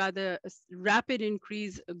substantiated by the rapid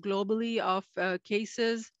increase globally of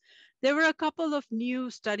cases. There were a couple of new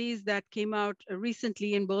studies that came out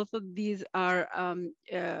recently, and both of these are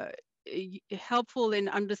helpful in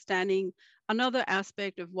understanding another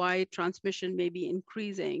aspect of why transmission may be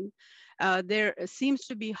increasing. There seems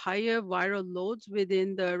to be higher viral loads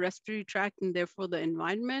within the respiratory tract and therefore the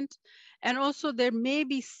environment. And also there may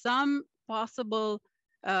be some possible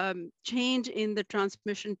change in the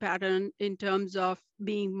transmission pattern in terms of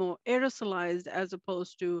being more aerosolized as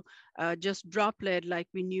opposed to just droplet like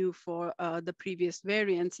we knew for the previous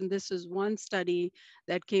variants. And this is one study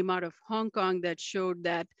that came out of Hong Kong that showed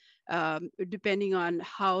that depending on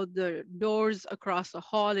how the doors across the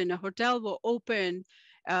hall in a hotel were open,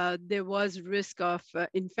 there was risk of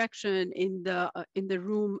infection in the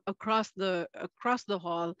room across the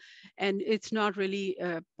hall, and it's not really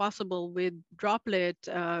possible with droplet,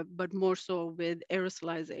 but more so with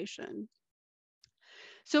aerosolization.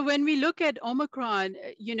 So when we look at Omicron,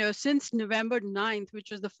 since November 9th,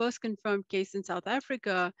 which was the first confirmed case in South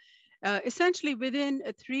Africa, essentially within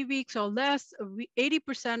 3 weeks or less,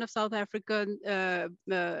 80% of South African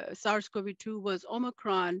SARS-CoV-2 was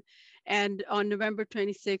Omicron. And on November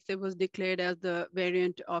 26th, it was declared as the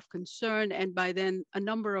variant of concern. And by then, a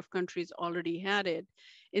number of countries already had it.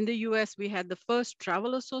 In the US, we had the first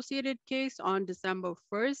travel-associated case on December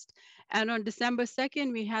 1st. And on December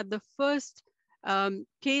 2nd, we had the first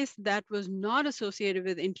case that was not associated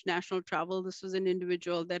with international travel. This was an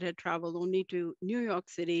individual that had traveled only to New York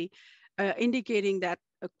City, indicating that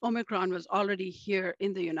Omicron was already here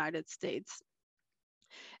in the United States.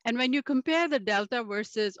 And when you compare the Delta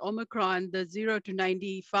versus Omicron, the 0 to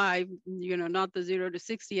 95, not the 0 to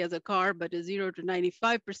 60 as a car, but a 0 to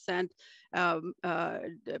 95%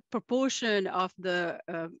 proportion of the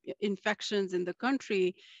infections in the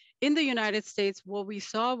country, in the United States, what we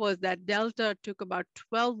saw was that Delta took about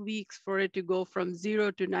 12 weeks for it to go from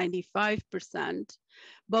 0 to 95%.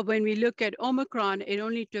 But when we look at Omicron, it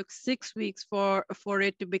only took 6 weeks for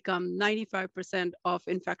it to become 95% of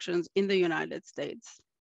infections in the United States.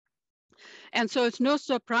 And so it's no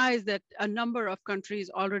surprise that a number of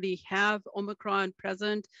countries already have Omicron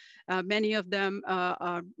present. Many of them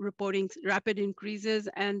are reporting rapid increases,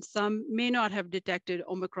 and some may not have detected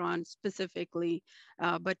Omicron specifically,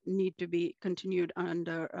 but need to be continued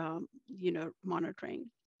under monitoring.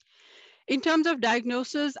 In terms of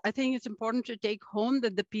diagnosis, I think it's important to take home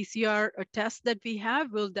that the PCR test that we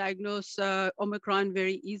have will diagnose Omicron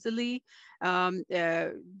very easily.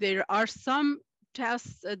 There are some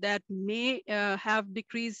tests that may have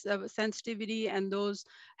decreased sensitivity, and those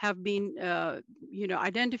have been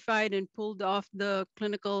identified and pulled off the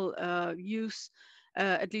clinical use,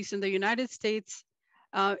 at least in the United States.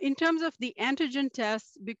 In terms of the antigen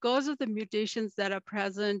tests, because of the mutations that are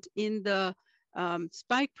present in the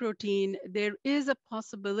spike protein, there is a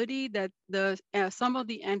possibility that some of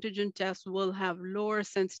the antigen tests will have lower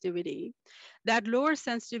sensitivity. That lower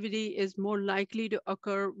sensitivity is more likely to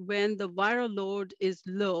occur when the viral load is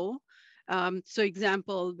low. So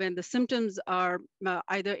example, when the symptoms are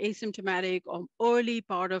either asymptomatic or early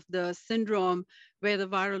part of the syndrome where the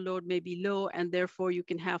viral load may be low, and therefore you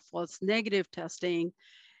can have false negative testing.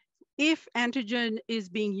 If antigen is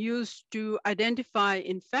being used to identify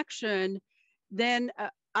infection, then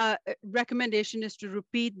recommendation is to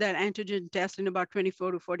repeat that antigen test in about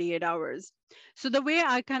 24 to 48 hours. So the way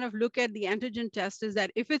I kind of look at the antigen test is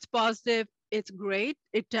that if it's positive, it's great.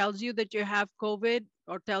 It tells you that you have COVID,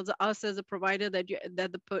 or tells us as a provider that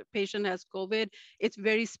the patient has COVID. It's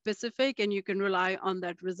very specific and you can rely on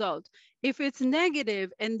that result. If it's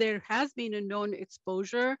negative and there has been a known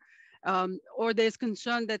exposure, or there's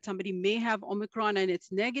concern that somebody may have Omicron and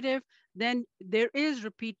it's negative, then there is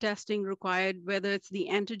repeat testing required, whether it's the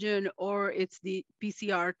antigen or it's the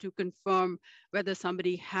PCR, to confirm whether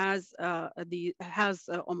somebody has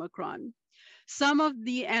Omicron. Some of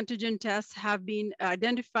the antigen tests have been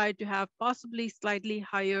identified to have possibly slightly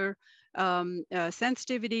higher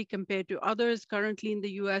sensitivity compared to others. Currently in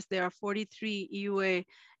the US, there are 43 EUA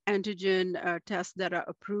antigen tests that are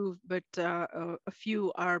approved, but a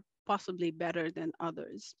few are possibly better than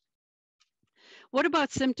others. What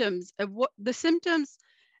about symptoms? The symptoms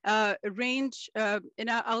range,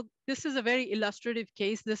 this is a very illustrative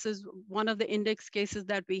case. This is one of the index cases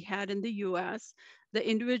that we had in the US. The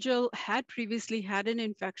individual had previously had an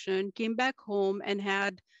infection, came back home and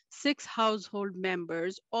had 6 household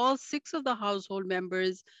members. All 6 of the household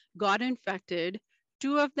members got infected.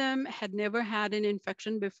 2 of them had never had an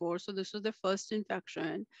infection before, so this was the first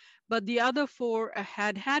infection. But the other 4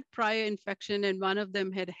 had had prior infection, and 1 of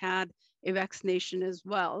them had had a vaccination as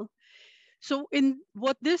well. So in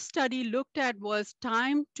what this study looked at was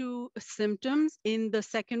time to symptoms in the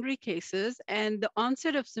secondary cases, and the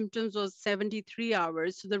onset of symptoms was 73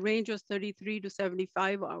 hours. So the range was 33 to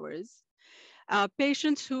 75 hours.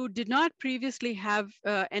 Patients who did not previously have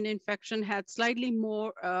an infection had slightly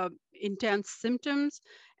more intense symptoms,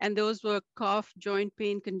 and those were cough, joint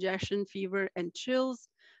pain, congestion, fever, and chills.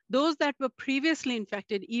 Those that were previously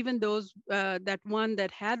infected, even those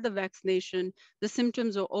that had the vaccination, the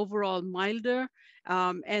symptoms were overall milder,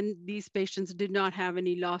 and these patients did not have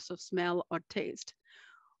any loss of smell or taste.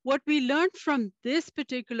 What we learned from this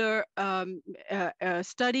particular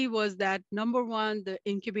study was that, number one, the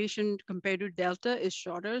incubation compared to Delta is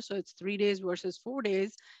shorter. So it's 3 days versus 4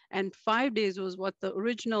 days, and 5 days was what the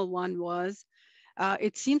original one was.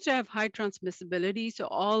 It seems to have high transmissibility. So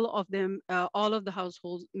all of the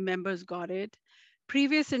household members got it.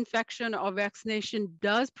 Previous infection or vaccination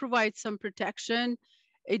does provide some protection.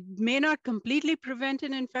 It may not completely prevent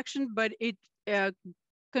an infection, but it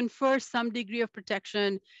confers some degree of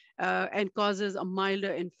protection and causes a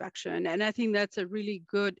milder infection. And I think that's a really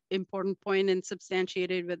good, important point and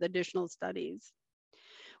substantiated with additional studies.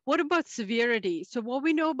 What about severity? So what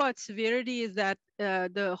we know about severity is that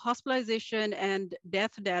the hospitalization and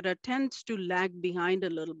death data tends to lag behind a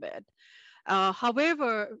little bit.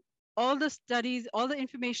 However, all the studies, all the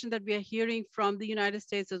information that we are hearing from the United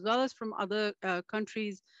States as well as from other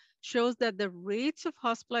countries shows that the rates of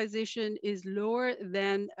hospitalization is lower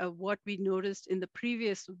than what we noticed in the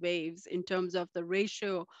previous waves in terms of the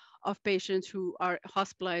ratio of patients who are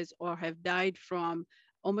hospitalized or have died from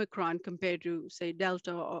Omicron compared to, say,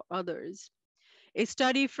 Delta or others. A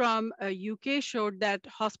study from UK showed that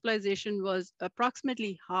hospitalization was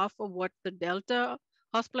approximately half of what the Delta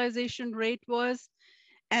hospitalization rate was.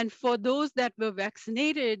 And for those that were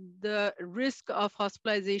vaccinated, the risk of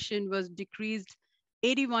hospitalization was decreased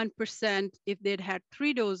 81% if they'd had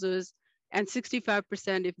 3 doses and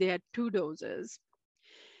 65% if they had 2 doses.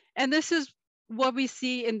 And this is what we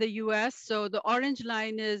see in the US. So the orange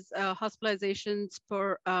line is hospitalizations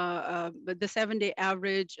per the 7-day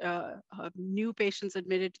average new patients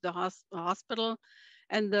admitted to the hospital.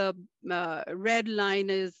 And the red line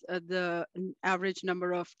is the average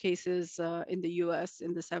number of cases in the US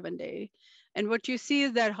in the 7-day. And what you see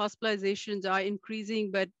is that hospitalizations are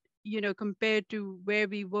increasing, but compared to where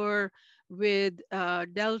we were with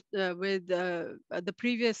Delta, with the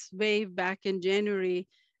previous wave back in January,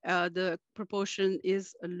 the proportion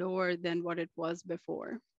is lower than what it was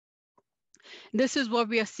before. This is what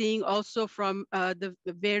we are seeing also from the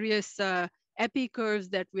various epi curves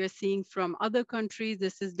that we're seeing from other countries.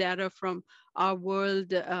 This is data from our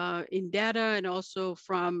World in Data and also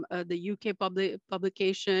from the UK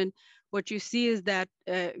publication. What you see is that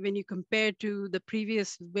when you compare to the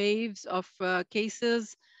previous waves of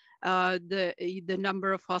cases, the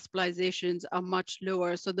number of hospitalizations are much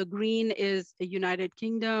lower. So the green is the United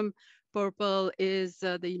Kingdom, purple is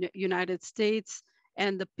the United States,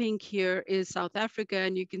 and the pink here is South Africa.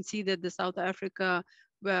 And you can see that the South Africa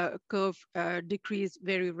curve decreased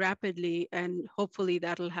very rapidly, and hopefully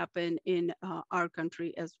that'll happen in our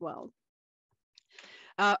country as well.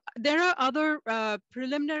 There are other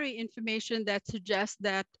preliminary information that suggests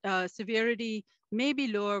that severity may be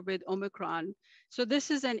lower with Omicron. So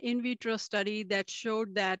this is an in vitro study that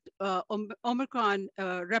showed that Omicron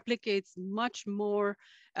replicates much more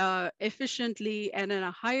efficiently and at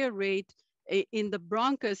a higher rate in the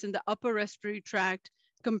bronchus, in the upper respiratory tract,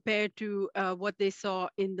 compared to what they saw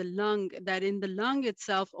in the lung, that in the lung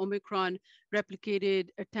itself, Omicron replicated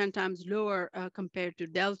 10 times lower compared to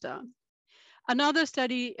Delta. Another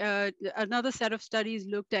study, another set of studies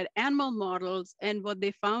looked at animal models, and what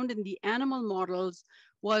they found in the animal models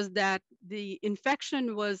was that the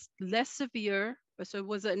infection was less severe, so it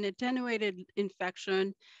was an attenuated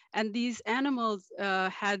infection, and these animals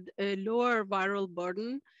had a lower viral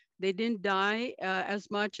burden. They didn't die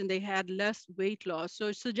as much, and they had less weight loss,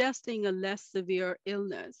 so suggesting a less severe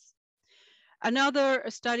illness. Another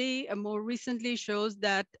study more recently shows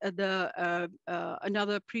that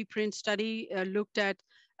another preprint study looked at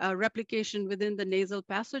replication within the nasal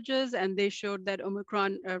passages, and they showed that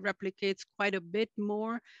Omicron replicates quite a bit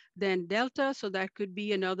more than Delta. So that could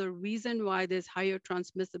be another reason why there's higher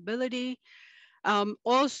transmissibility.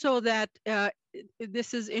 Also that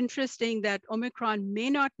this is interesting that Omicron may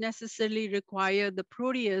not necessarily require the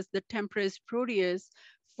protease, the temperase protease,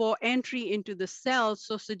 for entry into the cells,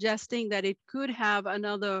 so suggesting that it could have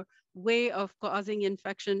another way of causing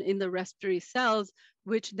infection in the respiratory cells,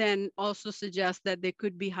 which then also suggests that there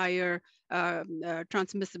could be higher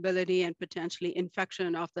transmissibility and potentially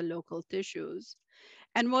infection of the local tissues.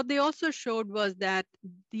 And what they also showed was that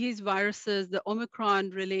these viruses, the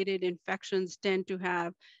Omicron-related infections, tend to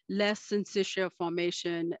have less syncytia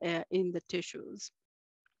formation in the tissues.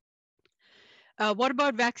 What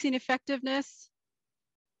about vaccine effectiveness?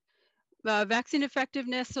 Vaccine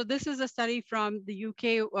effectiveness. So this is a study from the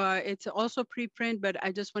UK. It's also preprint, but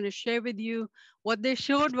I just want to share with you. What they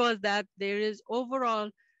showed was that there is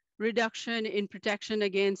overall reduction in protection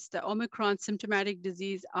against Omicron symptomatic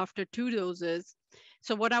disease after 2 doses.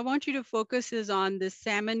 So what I want you to focus is on the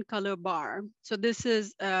salmon color bar. So this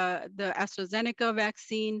is the AstraZeneca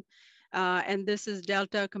vaccine, and this is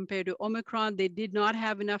Delta compared to Omicron. They did not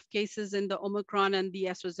have enough cases in the Omicron and the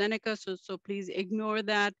AstraZeneca, so please ignore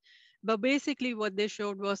that. But basically what they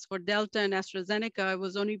showed was for Delta and AstraZeneca, it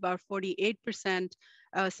was only about 48%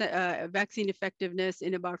 vaccine effectiveness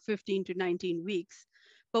in about 15 to 19 weeks.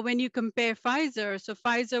 But when you compare Pfizer, so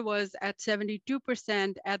Pfizer was at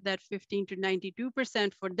 72% at that 15 to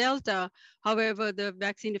 92% for Delta. However, the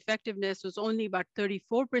vaccine effectiveness was only about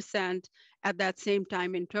 34% at that same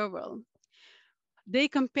time interval. They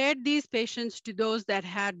compared these patients to those that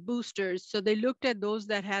had boosters. So they looked at those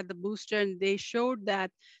that had the booster, and they showed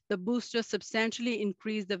that the booster substantially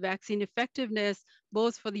increased the vaccine effectiveness,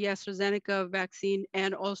 both for the AstraZeneca vaccine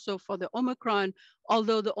and also for the Omicron,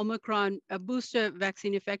 although the Omicron booster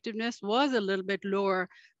vaccine effectiveness was a little bit lower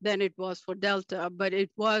than it was for Delta, but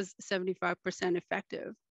it was 75%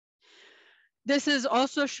 effective. This is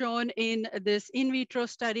also shown in this in vitro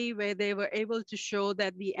study where they were able to show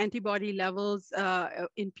that the antibody levels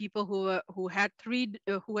in people who had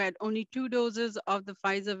only 2 doses of the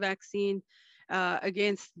Pfizer vaccine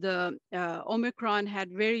against the Omicron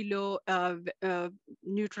had very low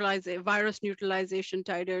virus neutralization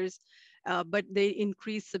titers, but they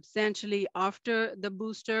increased substantially after the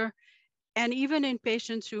booster. And even in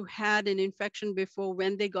patients who had an infection before,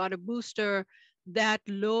 when they got a booster, that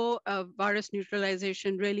low virus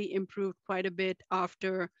neutralization really improved quite a bit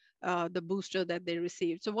after the booster that they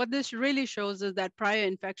received. So what this really shows is that prior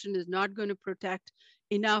infection is not going to protect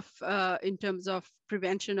enough in terms of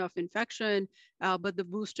prevention of infection, but the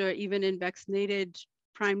booster, even in vaccinated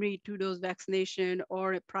primary 2-dose vaccination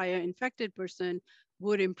or a prior infected person,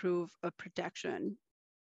 would improve protection.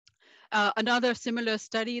 Another similar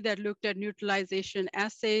study that looked at neutralization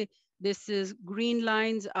assay. This is green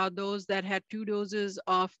lines are those that had 2 doses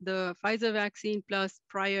of the Pfizer vaccine plus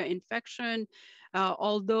prior infection.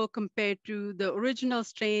 Although compared to the original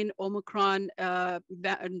strain, Omicron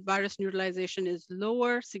virus neutralization is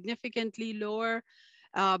lower, significantly lower,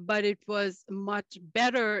 but it was much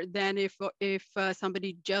better than if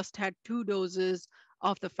somebody just had 2 doses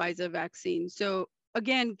of the Pfizer vaccine. So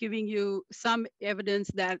again, giving you some evidence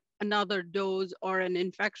that another dose or an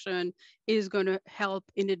infection is going to help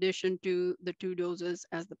in addition to the 2 doses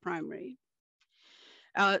as the primary.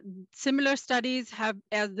 Similar studies have,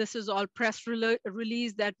 as this is all press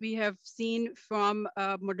release that we have seen from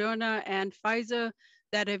Moderna and Pfizer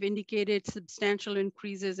that have indicated substantial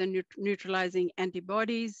increases in neutralizing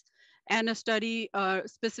antibodies. And a study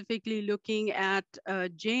specifically looking at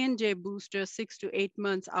J&J booster 6 to 8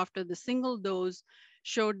 months after the single dose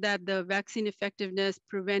showed that the vaccine effectiveness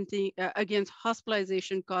preventing against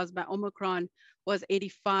hospitalization caused by Omicron was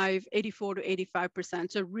 84 to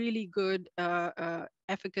 85%. So really good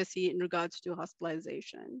efficacy in regards to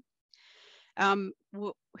hospitalization.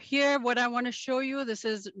 Here, what I want to show you, this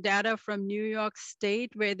is data from New York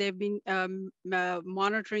State where they've been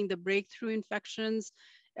monitoring the breakthrough infections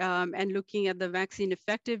and looking at the vaccine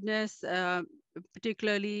effectiveness,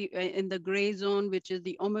 particularly in the gray zone, which is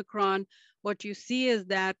the Omicron. What you see is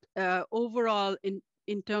that overall,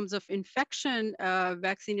 in terms of infection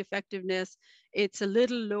vaccine effectiveness, it's a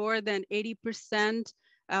little lower than 80%,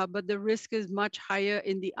 but the risk is much higher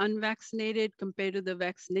in the unvaccinated compared to the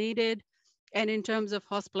vaccinated. And in terms of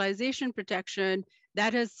hospitalization protection,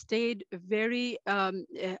 that has stayed very,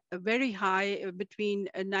 very high, between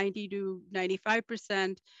 90 to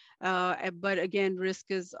 95%. But again,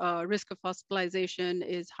 risk of hospitalization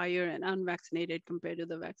is higher in unvaccinated compared to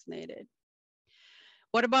the vaccinated.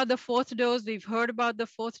 What about the fourth dose? We've heard about the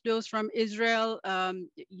fourth dose from Israel.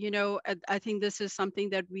 You know, I think this is something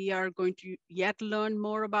that we are going to yet learn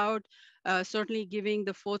more about. Certainly giving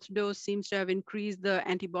the fourth dose seems to have increased the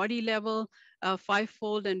antibody level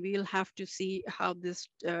 5-fold, and we'll have to see how this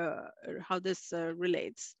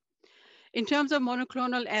relates. In terms of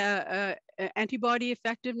monoclonal antibody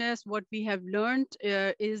effectiveness, what we have learned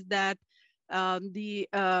is that the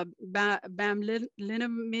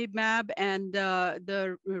bamlanivimab and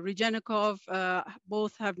the Regenencov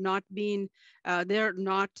both have not been, they're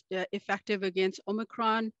not effective against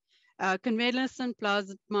Omicron. Convalescent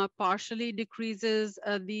plasma partially decreases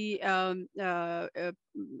the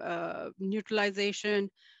neutralization.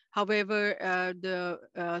 However, the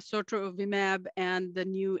sotrovimab and the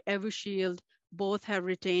new Evishield both have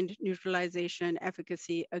retained neutralization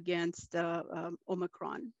efficacy against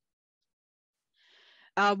Omicron.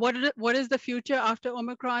 What is the future after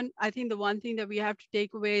Omicron? I think the one thing that we have to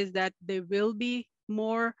take away is that there will be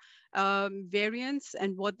more variants,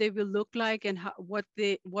 and what they will look like and what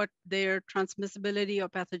their transmissibility or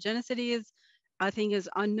pathogenicity is, I think, is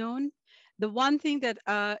unknown. The one thing that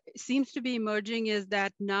seems to be emerging is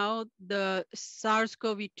that now the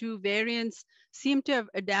SARS-CoV-2 variants seem to have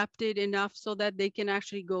adapted enough so that they can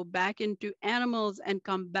actually go back into animals and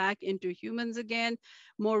come back into humans again.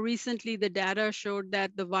 More recently, the data showed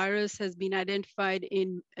that the virus has been identified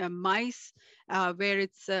in mice, where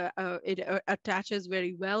it attaches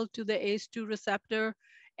very well to the ACE2 receptor.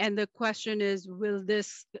 And the question is, will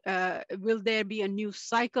there be a new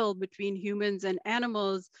cycle between humans and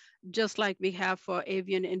animals, just like we have for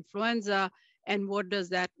avian influenza? And what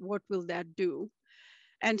will that do?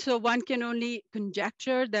 And so one can only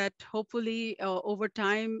conjecture that hopefully over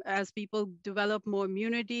time, as people develop more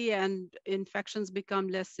immunity and infections become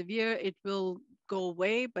less severe, it will go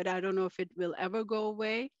away, but I don't know if it will ever go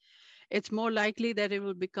away. It's more likely that it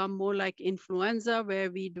will become more like influenza,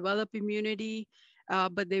 where we develop immunity,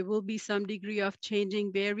 but there will be some degree of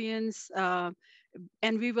changing variants.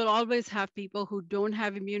 And we will always have people who don't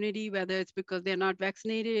have immunity, whether it's because they're not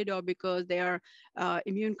vaccinated or because they are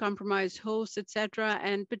immune compromised hosts, et cetera.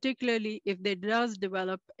 And particularly if there does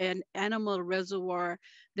develop an animal reservoir,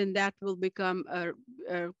 then that will become a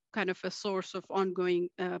kind of a source of ongoing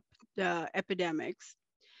epidemics.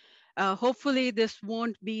 Hopefully this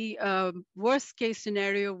won't be a worst case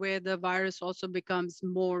scenario where the virus also becomes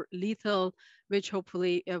more lethal, which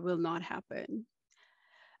hopefully will not happen.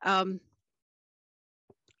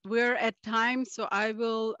 We're at time, so I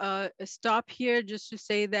will stop here just to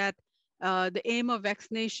say that the aim of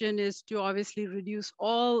vaccination is to obviously reduce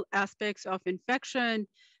all aspects of infection.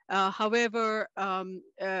 However,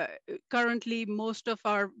 currently most of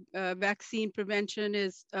our vaccine prevention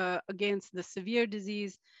is against the severe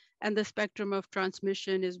disease, and the spectrum of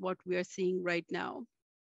transmission is what we are seeing right now.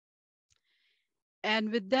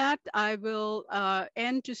 And with that, I will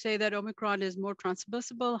end to say that Omicron is more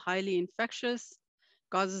transmissible, highly infectious,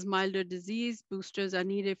 causes milder disease, boosters are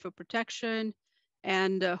needed for protection,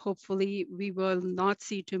 and hopefully we will not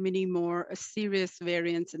see too many more serious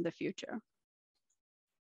variants in the future.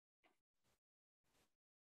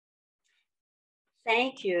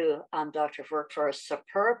 Thank you, Dr. Virk, for a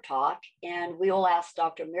superb talk. And we will ask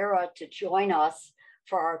Dr. Mira to join us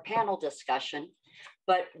for our panel discussion.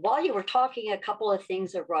 But while you were talking, a couple of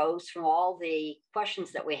things arose from all the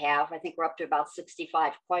questions that we have. I think we're up to about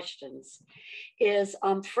 65 questions. Is,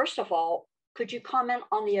 first of all, could you comment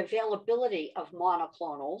on the availability of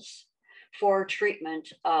monoclonals for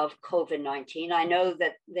treatment of COVID-19? I know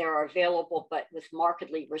that they are available, but with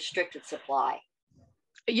markedly restricted supply.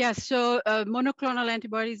 Yes, so monoclonal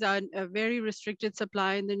antibodies are a very restricted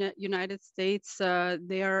supply in the United States.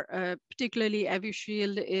 They are, particularly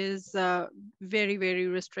Evishield is very, very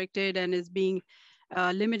restricted and is being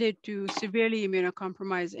limited to severely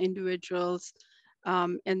immunocompromised individuals.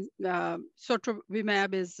 And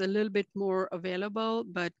sotrovimab is a little bit more available,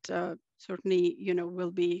 but certainly,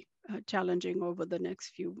 will be challenging over the next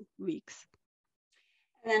few weeks.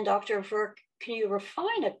 And then Dr. Virk, can you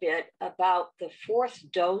refine a bit about the fourth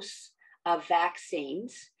dose of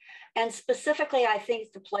vaccines? And specifically, I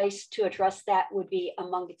think the place to address that would be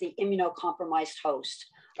among the immunocompromised host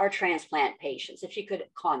or transplant patients, if you could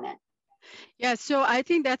comment. Yeah, so I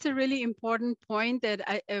think that's a really important point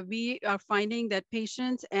that we are finding that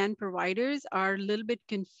patients and providers are a little bit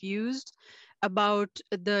confused about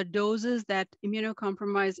the doses that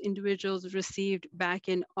immunocompromised individuals received back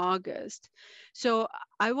in August. So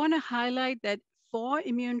I want to highlight that for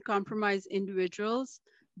immune-compromised individuals,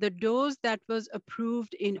 the dose that was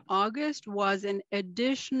approved in August was an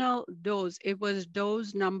additional dose. It was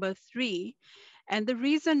dose number 3. And the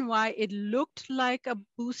reason why it looked like a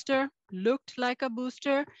booster,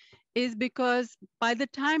 is because by the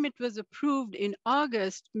time it was approved in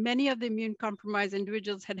August, many of the immune-compromised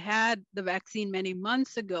individuals had had the vaccine many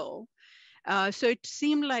months ago. So it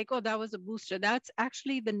seemed like, oh, that was a booster. That's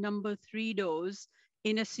actually the number 3 dose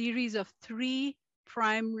in a series of 3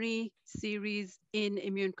 primary series in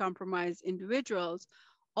immune-compromised individuals.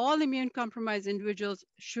 All immune-compromised individuals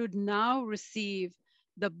should now receive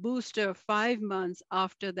the booster 5 months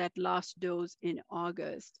after that last dose in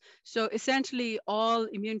August. So essentially, all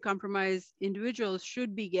immune-compromised individuals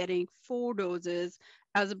should be getting 4 doses,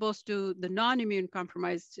 as opposed to the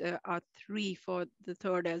non-immune-compromised are 3 for the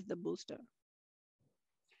third as the booster.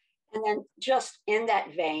 And then just in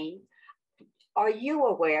that vein, are you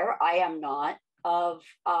aware, I am not, of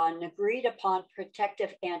an agreed upon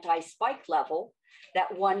protective anti-spike level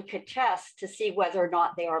that one could test to see whether or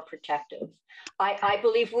not they are protective? I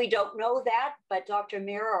believe we don't know that, but Dr.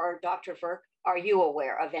 Mira or Dr. Virk, are you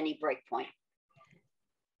aware of any breakpoint?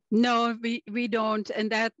 No, we don't.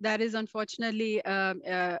 And that is unfortunately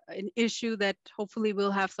an issue that hopefully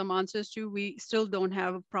we'll have some answers to. We still don't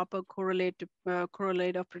have a proper correlate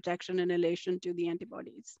of protection in relation to the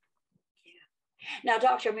antibodies. Now,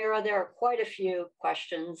 Dr. Mira, there are quite a few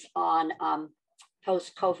questions on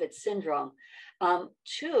post-COVID syndrome.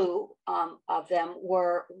 2 of them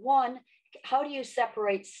were, 1, how do you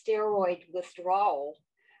separate steroid withdrawal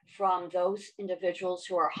from those individuals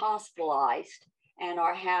who are hospitalized and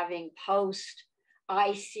are having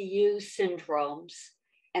post-ICU syndromes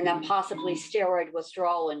and then possibly steroid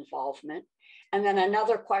withdrawal involvement? And then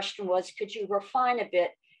another question was, could you refine a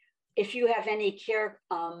bit if you have any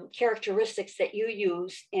characteristics that you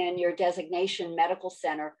use in your designation medical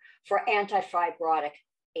center for antifibrotic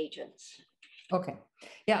agents? Okay.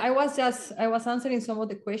 Yeah, I was answering some of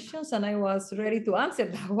the questions and I was ready to answer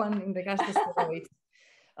that one in regards to steroids.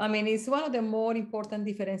 I mean, it's one of the more important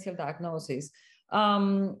differential diagnoses.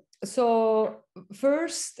 So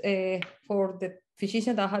first, for the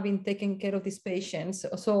physicians that have been taking care of these patients,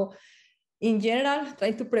 so in general,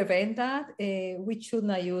 trying to prevent that, we should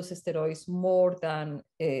not use steroids more than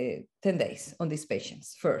 10 days on these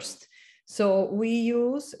patients first. So we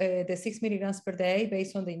use the 6 milligrams per day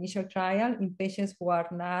based on the initial trial in patients who are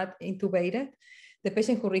not intubated. The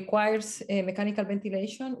patient who requires mechanical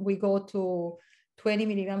ventilation, we go to 20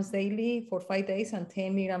 milligrams daily for 5 days and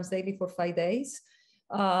 10 milligrams daily for 5 days.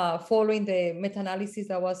 Following the meta-analysis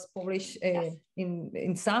that was published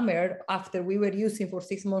in summer after we were using for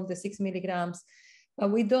 6 months the 6 milligrams,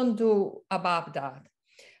 we don't do above that.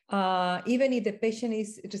 Even if the patient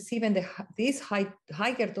is receiving this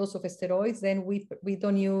higher dose of steroids, then we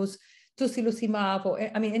don't use tocilizumab or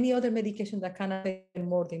any other medication that can affect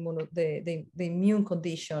more the immune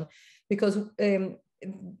condition, because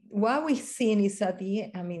what we've seen is that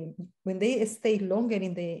when they stay longer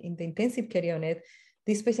in the intensive care unit,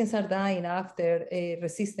 these patients are dying after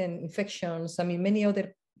resistant infections. Many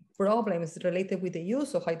other problems related with the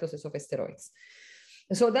use of high doses of steroids.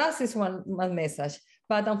 So that is one message.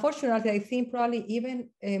 But unfortunately, I think probably even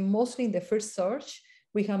mostly in the first surge,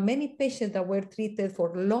 we have many patients that were treated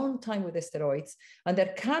for a long time with the steroids, and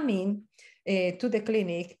they're coming to the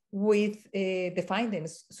clinic with the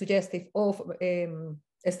findings suggestive of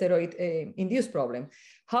steroid-induced problem.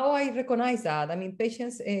 How I recognize that?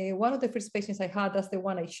 Patients, one of the first patients I had, that's the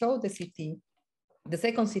one I showed the CT, the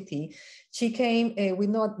second CT, she came with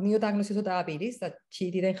new diagnosis of diabetes that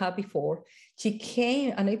she didn't have before. She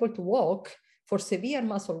came unable to walk for severe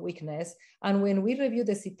muscle weakness. And when we reviewed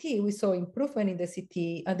the CT, we saw improvement in the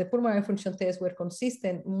CT, and the pulmonary function tests were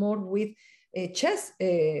consistent more with chest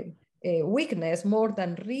weakness more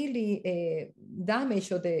than really damage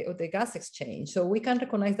of the gas exchange. So we can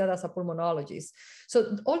recognize that as a pulmonologist.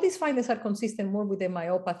 So all these findings are consistent more with the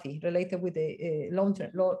myopathy related with the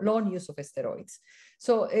long use of steroids.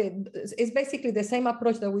 So it's basically the same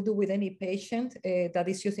approach that we do with any patient that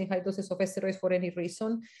is using high doses of steroids for any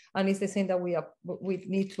reason. And it's the same that we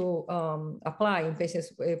need to apply in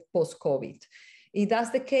patients post-COVID. If that's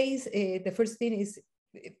the case, the first thing is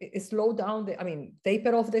slow down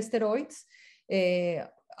taper off the steroids.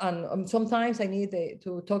 And sometimes I need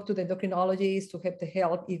to talk to the endocrinologist to have the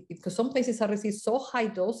help because some patients are receiving so high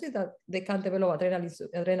doses that they can develop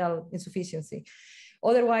adrenal insufficiency.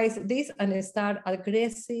 Otherwise, this and start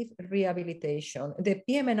aggressive rehabilitation. The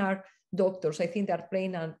PMNR doctors, I think they're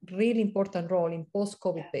playing a really important role in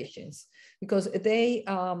post-COVID patients, because they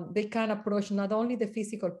can approach not only the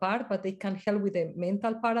physical part, but they can help with the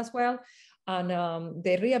mental part as well. And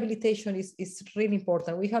the rehabilitation is really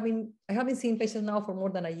important. I haven't seen patients now for more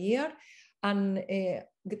than a year, and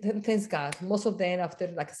thanks God, most of them after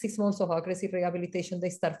like 6 months of aggressive rehabilitation, they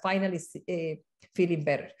start finally feeling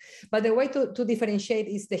better. But the way to differentiate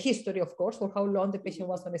is the history, of course, for how long the patient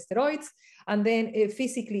was on steroids. And then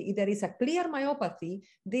physically, if there is a clear myopathy,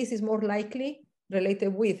 this is more likely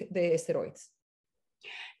related with the steroids.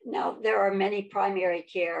 Now, there are many primary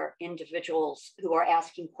care individuals who are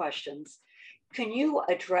asking questions. Can you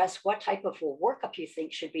address what type of a workup you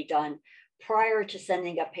think should be done prior to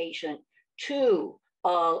sending a patient to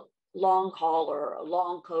a long haul or a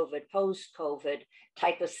long COVID, post-COVID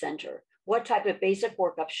type of center? What type of basic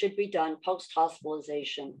workup should be done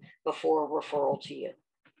post-hospitalization before referral to you?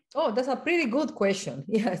 Oh, that's a pretty good question.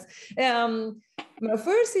 Yes.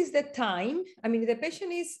 First is the time. I mean, the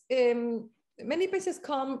patient is, many patients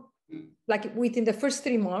come like within the first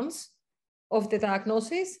 3 months of the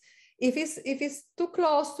diagnosis. If it's too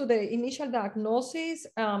close to the initial diagnosis,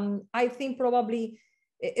 I think probably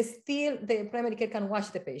still the primary care can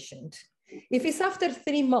watch the patient. If it's after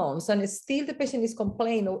 3 months and still the patient is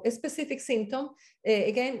complaining of a specific symptom,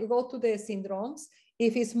 again, go to the syndromes.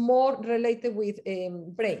 If it's more related with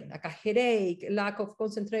brain, like a headache, lack of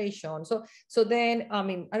concentration. So then, I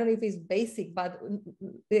mean, I don't know if it's basic, but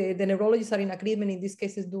the neurologists are in agreement in these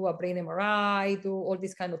cases, do a brain MRI, do all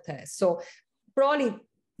these kind of tests. So probably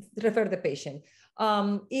refer the patient.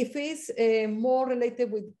 If it's more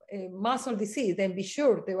related with muscle disease, then be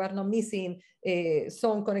sure they are not missing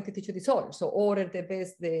some connective tissue disorder. So order the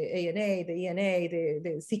best, the ANA, the ENA,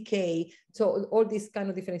 the CK, so all these kind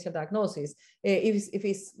of differential diagnosis. If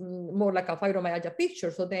it's more like a fibromyalgia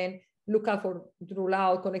picture, so then look out for rule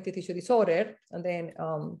out connective tissue disorder, and then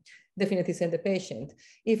definitely send the patient.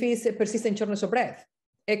 If it's a persistent shortness of breath,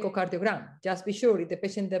 echocardiogram, just be sure if the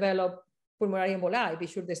patient develop pulmonary emboli, be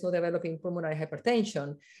sure there's no developing pulmonary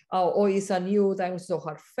hypertension, or is a new diagnosis of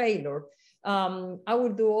heart failure. I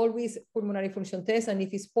will do always pulmonary function tests, and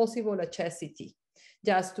if it's possible, a chest CT,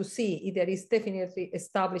 just to see if there is definitely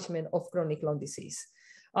establishment of chronic lung disease.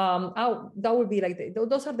 That would be like,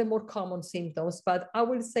 those are the more common symptoms, but I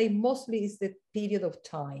will say mostly is the period of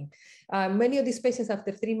time. Many of these patients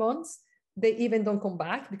after 3 months, they even don't come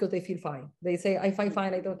back because they feel fine. They say, I feel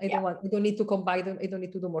fine. I don't need to come back. I don't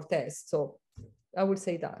need to do more tests. So I would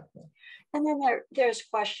say that. And then there's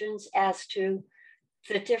questions as to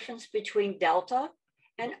the difference between Delta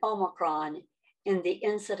and Omicron in the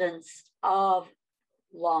incidence of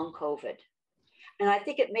long COVID. And I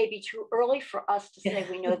think it may be too early for us to say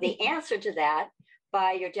we know the answer to that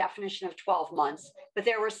by your definition of 12 months, but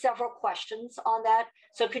there were several questions on that.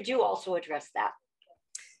 So could you also address that?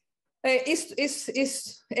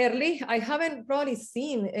 It's early. I haven't probably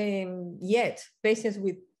seen yet patients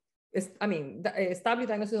with, established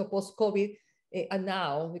diagnosis of post-COVID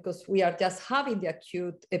now, because we are just having the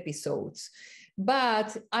acute episodes.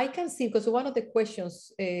 But I can see, because one of the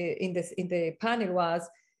questions in the panel was,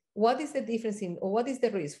 what is the difference or what is the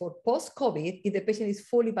risk for post-COVID if the patient is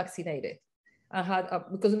fully vaccinated?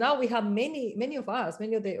 Because now we have many of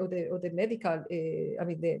the medical,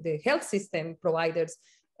 the health system providers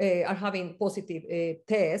are having positive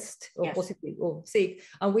tests or positive or sick,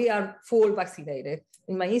 and we are full vaccinated.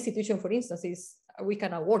 In my institution, for instance, we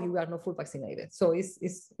cannot work if we are not full vaccinated. So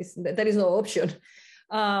there is no option.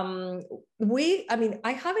 I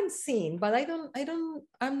haven't seen, but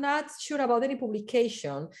I'm not sure about any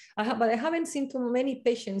publication. But I haven't seen too many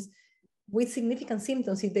patients with significant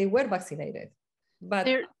symptoms if they were vaccinated. But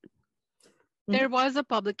there was a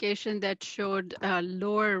publication that showed a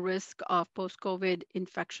lower risk of post-COVID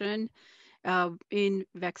infection in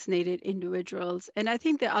vaccinated individuals. And I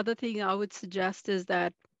think the other thing I would suggest is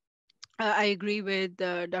that I agree with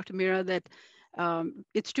Dr. Mira that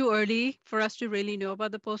it's too early for us to really know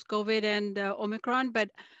about the post-COVID and Omicron, but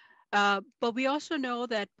we also know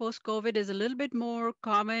that post-COVID is a little bit more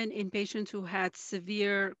common in patients who had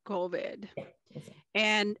severe COVID.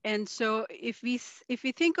 And so if we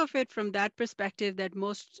think of it from that perspective, that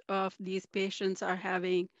most of these patients are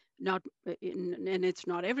having and it's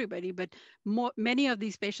not everybody, but many of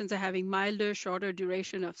these patients are having milder, shorter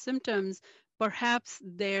duration of symptoms, perhaps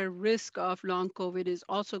their risk of long COVID is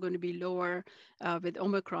also going to be lower with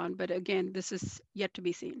Omicron. But again, this is yet to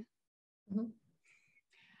be seen.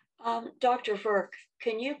 Mm-hmm. Dr. Virk,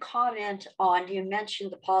 can you comment on, you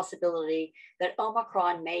mentioned the possibility that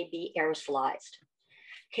Omicron may be aerosolized.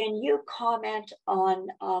 Can you comment on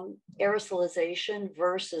aerosolization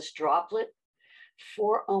versus droplet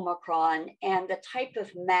for Omicron and the type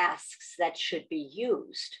of masks that should be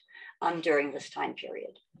used during this time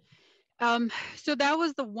period? So that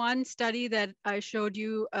was the one study that I showed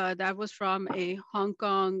you. That was from a Hong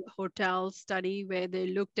Kong hotel study where they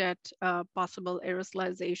looked at possible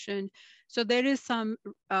aerosolization. So there is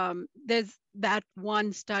there's that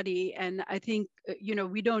one study, and I think,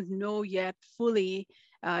 we don't know yet fully.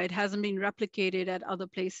 It hasn't been replicated at other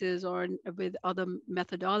places or with other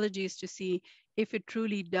methodologies to see if it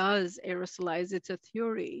truly does aerosolize. It's a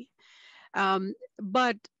theory.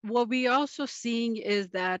 But what we're also seeing is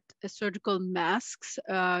that surgical masks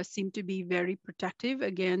seem to be very protective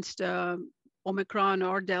against Omicron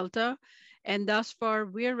or Delta. And thus far,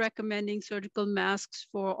 we're recommending surgical masks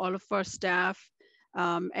for all of our staff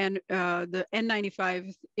and the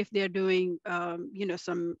N95 if they're doing,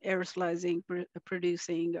 some aerosolizing,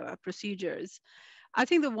 producing procedures. I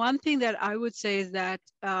think the one thing that I would say is that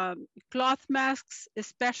cloth masks,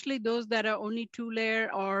 especially those that are only 2-layer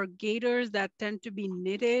or gaiters that tend to be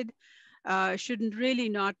knitted, shouldn't really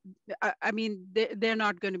not, they're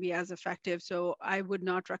not going to be as effective. So I would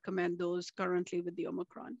not recommend those currently with the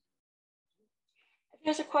Omicron.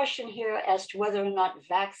 There's a question here as to whether or not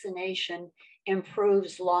vaccination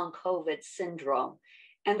improves long COVID syndrome.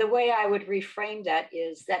 And the way I would reframe that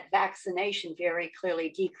is that vaccination very clearly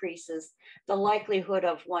decreases the likelihood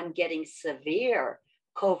of one getting severe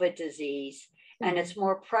COVID disease. And it's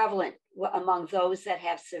more prevalent among those that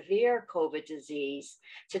have severe COVID disease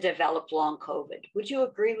to develop long COVID. Would you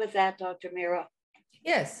agree with that, Dr. Mira?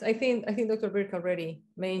 Yes, I think Dr. Virk already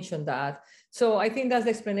mentioned that. So I think that's the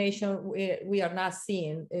explanation. We are not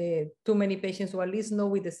seeing too many patients who at least know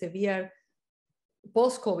with the severe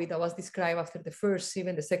post-COVID that was described after the first,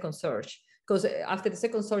 even the second surge. Because after the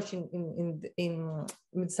second surge in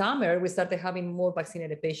midsummer, we started having more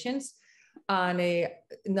vaccinated patients. And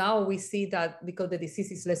now we see that because the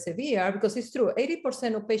disease is less severe, because it's true,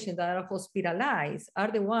 80% of patients that are hospitalized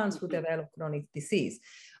are the ones who develop chronic disease.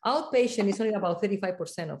 Outpatient is only about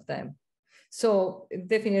 35% of them. So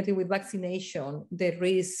definitely with vaccination, the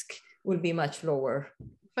risk will be much lower.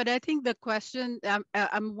 But I think the question,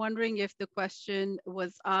 I'm wondering if the question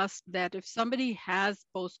was asked that if somebody has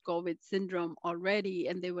post-COVID syndrome already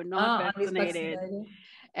and they were not vaccinated,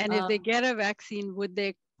 and if they get a vaccine, would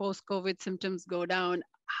their post-COVID symptoms go down?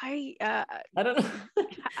 I don't know.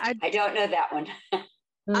 I don't know that one.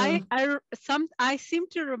 I seem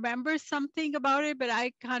to remember something about it, but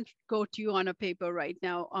I can't go to you on a paper right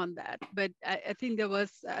now on that. But I think there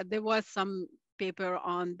was some paper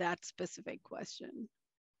on that specific question.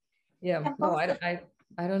 Yeah, no,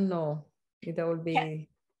 I don't know if that would be.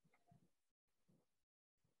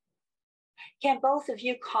 Can both of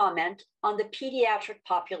you comment on the pediatric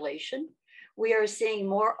population? We are seeing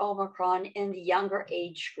more Omicron in the younger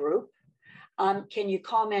age group. Can you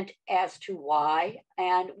comment as to why?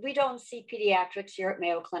 And we don't see pediatrics here at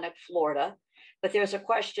Mayo Clinic, Florida, but there's a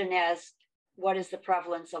question as what is the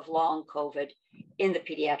prevalence of long COVID in the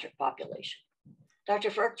pediatric population? Dr.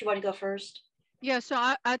 Virk, do you want to go first? Yeah, so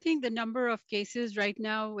I think the number of cases right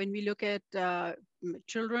now, when we look at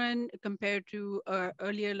children compared to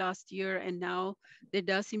earlier last year and now, there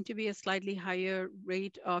does seem to be a slightly higher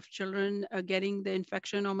rate of children getting the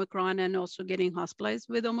infection Omicron and also getting hospitalized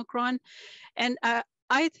with Omicron. And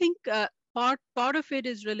I think part of it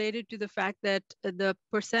is related to the fact that the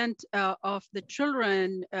percent of the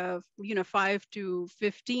children, 5 to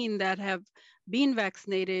 15 that have been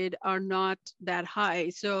vaccinated are not that high.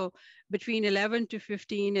 So between 11 to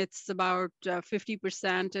 15, it's about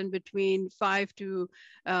 50%, and between 5 to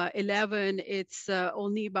 11, it's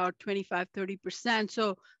only about 25, 30%.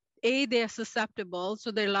 So they're susceptible.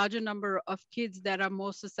 So there are a larger number of kids that are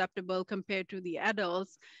more susceptible compared to the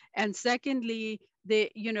adults. And secondly,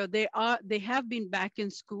 they have been back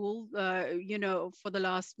in school, for the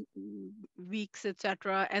last weeks,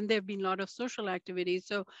 etc. And there've been a lot of social activities.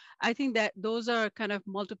 So I think that those are kind of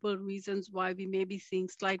multiple reasons why we may be seeing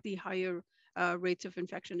slightly higher rates of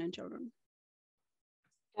infection in children.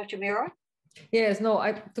 Dr. Mira? Yes, no,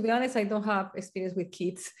 to be honest, I don't have experience with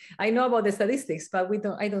kids. I know about the statistics, but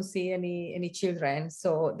I don't see any children.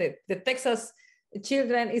 So the Texas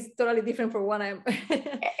children is totally different from what I'm.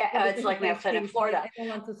 It's like Mayo Clinic, Florida. I don't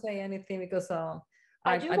want to say anything because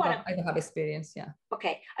I don't have experience. Yeah.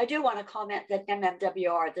 Okay, I do want to comment that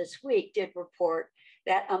MMWR this week did report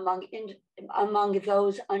that among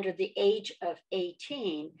those under the age of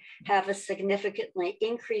 18 have a significantly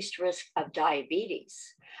increased risk of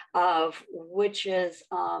diabetes. of which is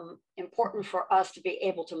important for us to be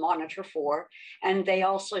able to monitor for. And they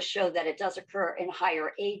also show that it does occur in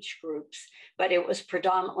higher age groups, but it was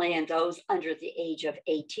predominantly in those under the age of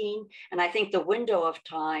 18. And I think the window of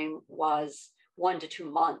time was 1 to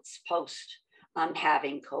 2 months post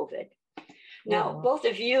having COVID. Now, both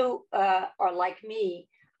of you are like me,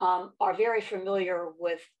 are very familiar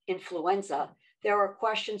with influenza. There are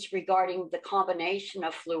questions regarding the combination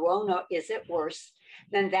of fluona, is it worse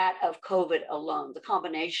than that of COVID alone, the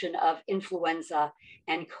combination of influenza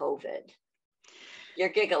and COVID? You're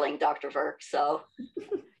giggling, Dr. Virk, so.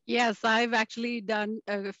 Yes, I've actually done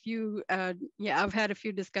a few, I've had a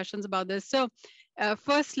few discussions about this. So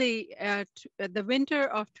firstly, the winter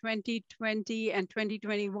of 2020 and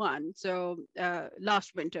 2021, so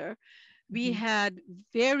last winter, we had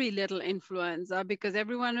very little influenza because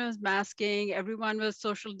everyone was masking, everyone was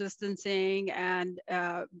social distancing, and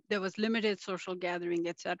there was limited social gathering,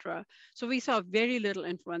 etc. So we saw very little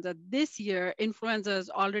influenza. This year, influenza is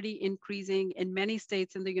already increasing in many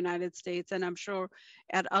states in the United States, and I'm sure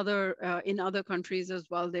at in other countries as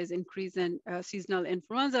well, there's increase in seasonal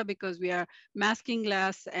influenza because we are masking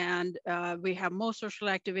less and we have more social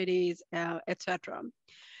activities, etc.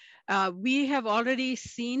 We have already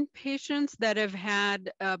seen patients that have had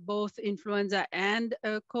both influenza and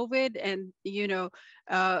COVID. And,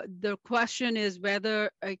 the question is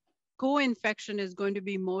whether a co-infection is going to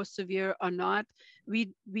be more severe or not.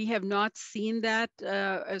 We have not seen that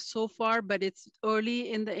so far, but it's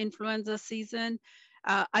early in the influenza season.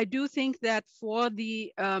 I do think that for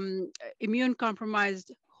the immune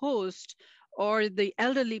compromised host, or the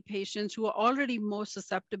elderly patients who are already more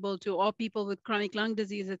susceptible to, or people with chronic lung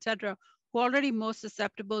disease, et cetera, who are already more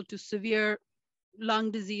susceptible to severe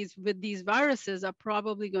lung disease with these viruses are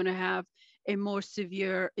probably going to have a more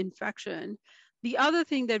severe infection. The other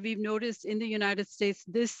thing that we've noticed in the United States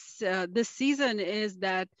this season is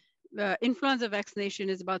that influenza vaccination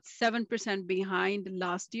is about 7% behind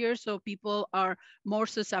last year. So people are more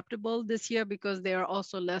susceptible this year because they are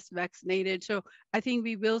also less vaccinated. So I think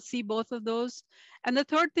we will see both of those. And the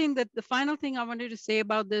third thing, the final thing I wanted to say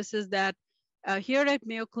about this is that here at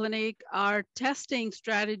Mayo Clinic, our testing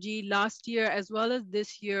strategy last year as well as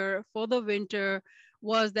this year for the winter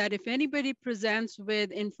was that if anybody presents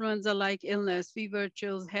with influenza-like illness, fever,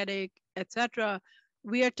 chills, headache, etc.,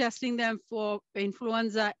 we are testing them for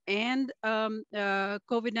influenza and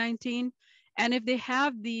COVID-19. And if they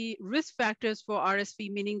have the risk factors for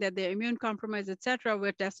RSV, meaning that they're immune compromised, et cetera,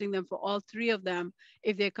 we're testing them for all three of them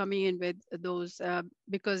if they're coming in with those,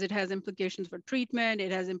 because it has implications for treatment,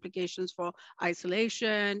 it has implications for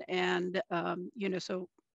isolation. And, so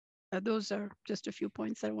those are just a few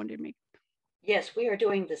points that I wanted to make. Yes, we are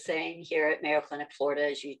doing the same here at Mayo Clinic, Florida,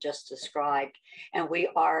 as you just described. And we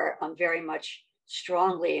are very much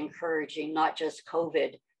strongly encouraging not just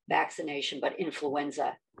COVID vaccination, but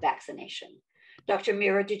influenza vaccination. Dr.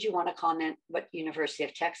 Mira, did you want to comment what University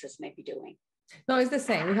of Texas may be doing? No, it's the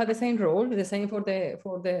same. We have the same rule, the same for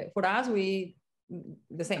us. We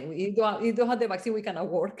the same. You don't have the vaccine, we cannot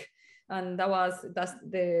work, and that's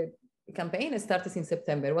the campaign started in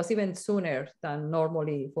September. It was even sooner than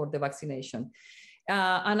normally for the vaccination.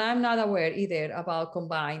 And I'm not aware either about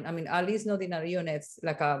combined, I mean, at least not in our units,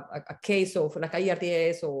 like a case of like a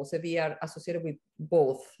ERDS or severe associated with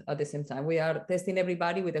both at the same time. We are testing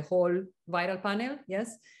everybody with the whole viral panel,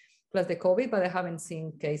 yes, plus the COVID, but I haven't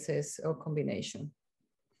seen cases of combination.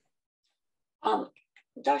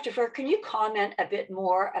 Dr. Virk, can you comment a bit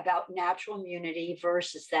more about natural immunity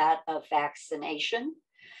versus that of vaccination?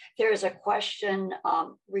 There is a question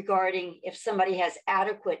regarding if somebody has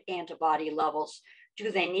adequate antibody levels, do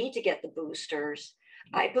they need to get the boosters?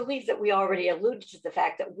 I believe that we already alluded to the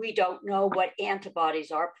fact that we don't know what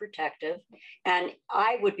antibodies are protective. And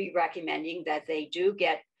I would be recommending that they do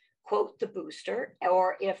get, quote, the booster,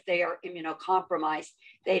 or if they are immunocompromised,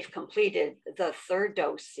 they've completed the 3rd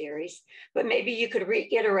dose series. But maybe you could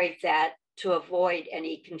reiterate that to avoid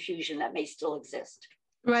any confusion that may still exist.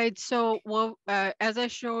 Right. So, well, as I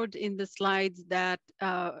showed in the slides, that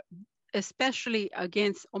especially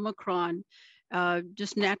against Omicron,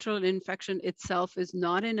 just natural infection itself is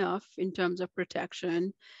not enough in terms of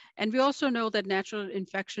protection. And we also know that natural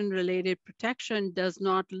infection related protection does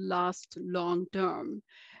not last long term.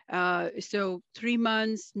 So 3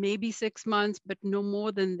 months, maybe 6 months, but no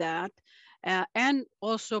more than that. And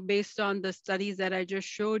also based on the studies that I just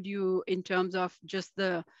showed you in terms of just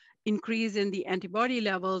the increase in the antibody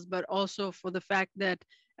levels, but also for the fact that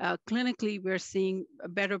clinically we're seeing a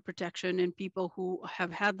better protection in people who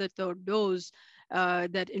have had the 3rd dose,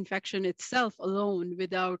 that infection itself alone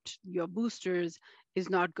without your boosters is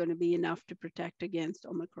not going to be enough to protect against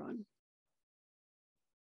Omicron.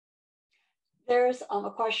 There's a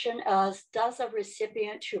question as, does a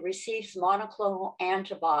recipient who receives monoclonal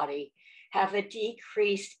antibody have a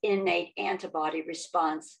decreased innate antibody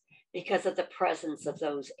response because of the presence of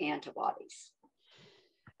those antibodies?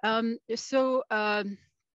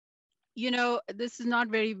 You know, this is not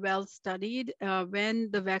very well studied. When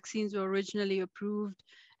the vaccines were originally approved,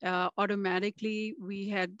 automatically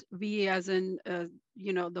we as in,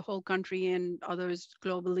 you know, the whole country and others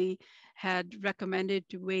globally had recommended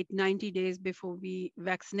to wait 90 days before we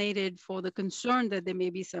vaccinated for the concern that there may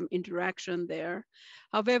be some interaction there.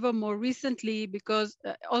 However, more recently, because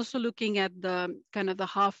also looking at the kind of the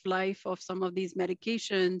half-life of some of these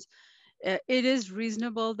medications, it is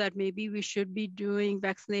reasonable that maybe we should be doing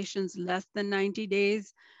vaccinations less than 90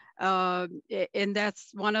 days. And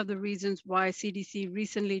that's one of the reasons why CDC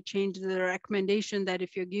recently changed the recommendation that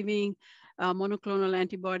if you're giving monoclonal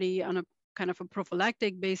antibody on a kind of a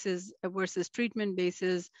prophylactic basis versus treatment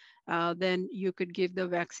basis, then you could give the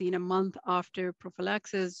vaccine a month after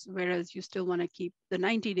prophylaxis, whereas you still want to keep the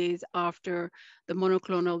 90 days after the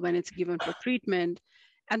monoclonal when it's given for treatment.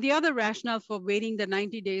 And the other rationale for waiting the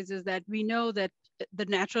 90 days is that we know that the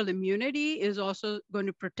natural immunity is also going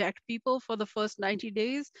to protect people for the first 90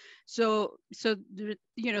 days. So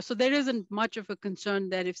you know, so there isn't much of a concern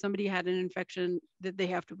that if somebody had an infection that they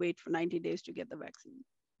have to wait for 90 days to get the vaccine.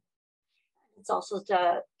 It's also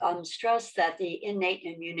to stress that the innate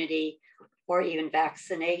immunity or even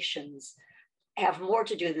vaccinations have more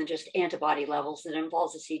to do than just antibody levels. That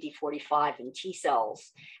involves the CD45 and T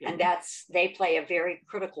cells. And they play a very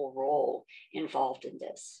critical role involved in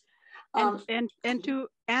this. And to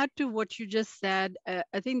add to what you just said,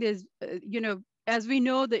 I think there's, you know, as we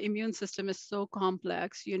know, the immune system is so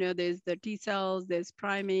complex. You know, there's the T cells, there's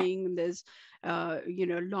priming, there's, you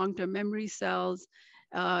know, long-term memory cells.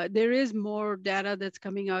 There is more data that's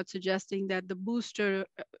coming out suggesting that the booster,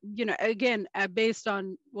 you know, again, based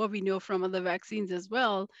on what we know from other vaccines as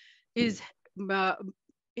well, is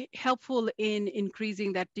helpful in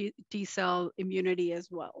increasing that T cell immunity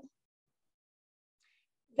as well.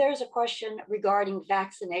 There's a question regarding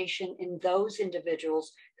vaccination in those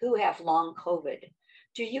individuals who have long COVID.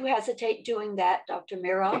 Do you hesitate doing that, Dr.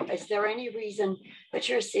 Mira? Is there any reason that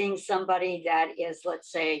you're seeing somebody that is,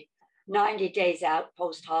 let's say, 90 days out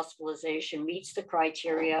post-hospitalization, meets the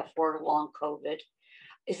criteria for long COVID?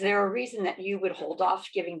 Is there a reason that you would hold off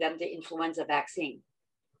giving them the influenza vaccine?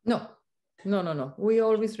 No. We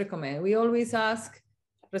always recommend. We always ask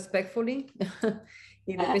respectfully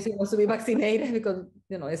if the patient wants to be vaccinated, because,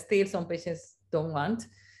 you know, still some patients don't want,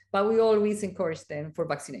 but we always encourage them for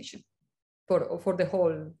vaccination for the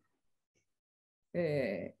whole,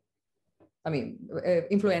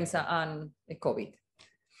 influenza and COVID.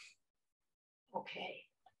 Okay.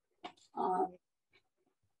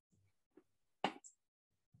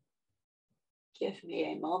 Give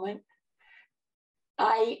me a moment.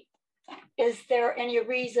 Is there any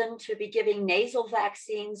reason to be giving nasal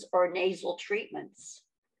vaccines or nasal treatments?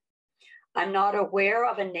 I'm not aware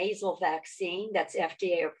of a nasal vaccine that's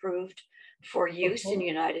FDA approved for use in the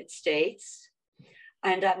United States.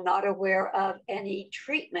 And I'm not aware of any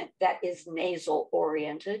treatment that is nasal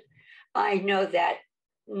oriented. I know that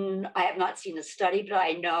I have not seen a study, but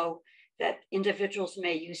I know that individuals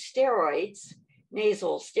may use steroids,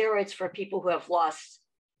 nasal steroids, for people who have lost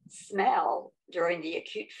smell during the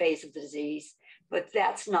acute phase of the disease, but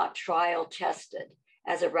that's not trial tested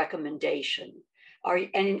as a recommendation. Are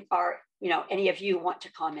you know, any of you want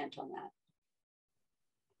to comment on that?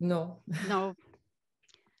 No.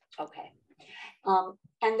 Okay.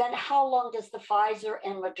 And then how long does the Pfizer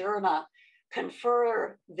and Moderna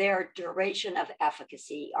confer their duration of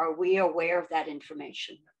efficacy? Are we aware of that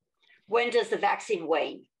information? When does the vaccine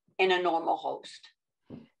wane in a normal host?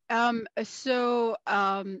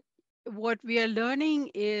 What we are learning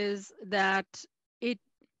is that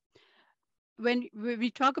when we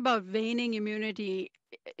talk about waning immunity,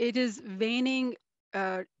 it is waning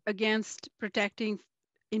against protecting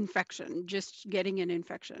infection, just getting an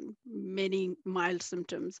infection, meaning mild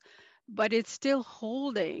symptoms, but it's still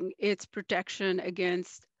holding its protection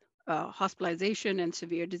against hospitalization and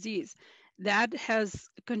severe disease. That has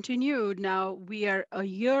continued. Now we are a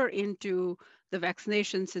year into the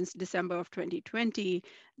vaccination since December of 2020,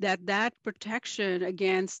 that protection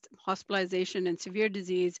against hospitalization and severe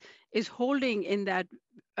disease is holding in that,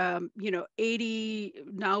 80,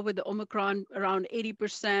 now with the Omicron, around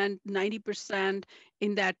 80%, 90%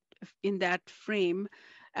 in that frame.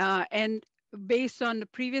 And based on the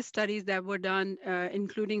previous studies that were done,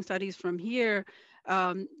 including studies from here,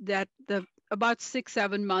 that the about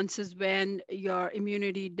 6-7 months is when your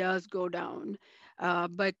immunity does go down.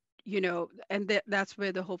 But and that's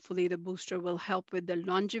where hopefully the booster will help with the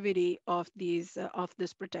longevity of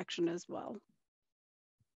this protection as well.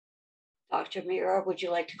 Dr. Mira, would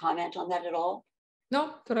you like to comment on that at all?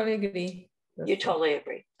 No, totally agree. You totally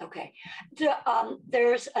agree. Okay.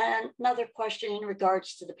 There's another question in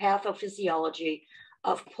regards to the pathophysiology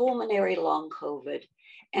of pulmonary long COVID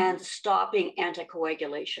and stopping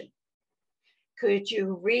anticoagulation. Could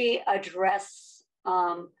you readdress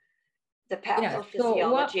the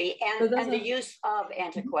pathophysiology and the use of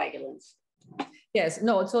anticoagulants? Yes,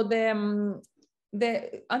 no, so the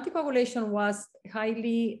anticoagulation was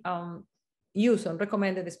highly used and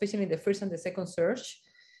recommended, especially in the first and the second surge.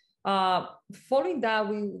 Following that,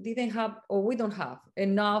 we don't have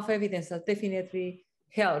enough evidence that definitely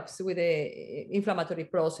helps with the inflammatory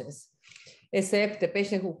process, except the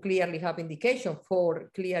patient who clearly have indication for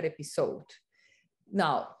clear episode.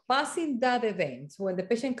 Now, passing that event, when the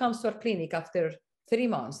patient comes to our clinic after 3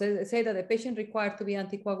 months, they say that the patient required to be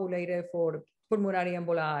anticoagulated for pulmonary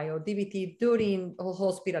emboli or DVT during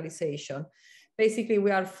hospitalization. Basically,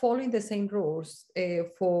 we are following the same rules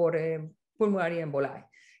for pulmonary emboli.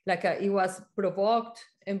 Like it was provoked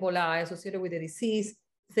emboli associated with the disease,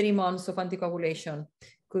 3 months of anticoagulation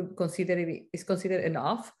is considered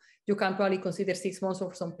enough. You can probably consider 6 months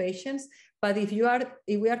for some patients, but if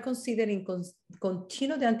we are considering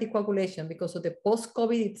continue the anticoagulation because of the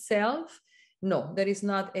post-COVID itself, no, there is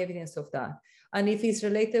not evidence of that. And if it's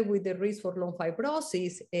related with the risk for lung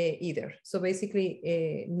fibrosis, either. So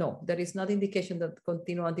basically, no, there is not indication that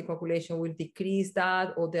continued anticoagulation will decrease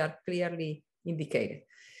that, or they are clearly indicated.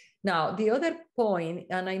 Now, the other point,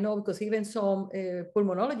 and I know because even some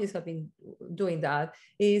pulmonologists have been doing that,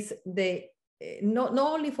 is not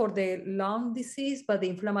only for the lung disease, but the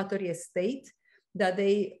inflammatory state, that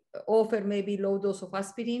they offer maybe low dose of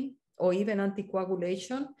aspirin or even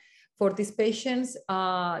anticoagulation. For these patients,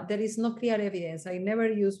 there is no clear evidence. I never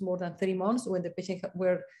used more than 3 months when the patient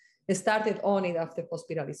were started on it after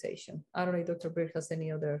hospitalization. I don't know if Dr. Virk has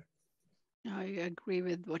any other. I agree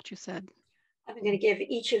with what you said. I'm going to give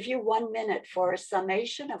each of you 1 minute for a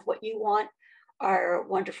summation of what you want our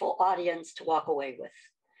wonderful audience to walk away with.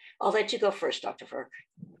 I'll let you go first, Dr. Virk.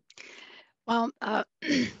 Well,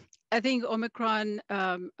 I think Omicron,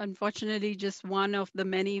 unfortunately, just one of the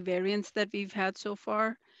many variants that we've had so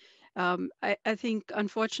far. I think,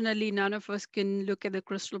 unfortunately, none of us can look at the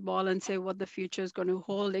crystal ball and say what the future is going to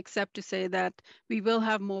hold, except to say that we will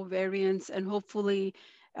have more variants, and hopefully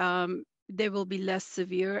they will be less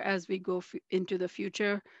severe as we go into the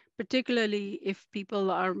future, particularly if people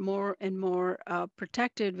are more and more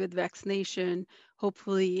protected with vaccination.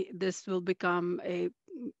 Hopefully this will become a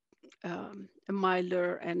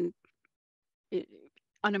milder and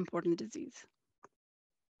unimportant disease.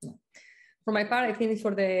 For my part, I think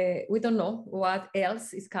we don't know what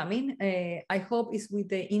else is coming. I hope it's with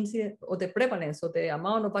the incidence or the prevalence of the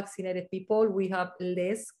amount of vaccinated people, we have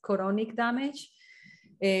less chronic damage.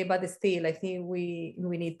 But still, I think we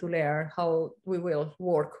need to learn how we will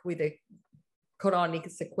work with the chronic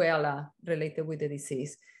sequela related with the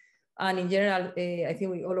disease. And in general, I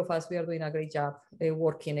think all of us, we are doing a great job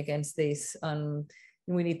working against this, and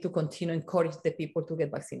we need to continue to encourage the people to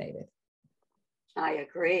get vaccinated. I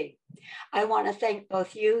agree. I want to thank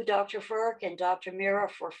both you, Dr. Virk, and Dr. Mira,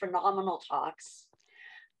 for phenomenal talks.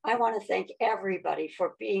 I want to thank everybody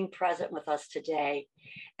for being present with us today.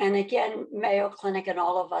 And again, Mayo Clinic and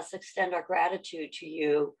all of us extend our gratitude to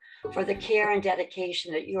you for the care and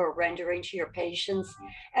dedication that you are rendering to your patients,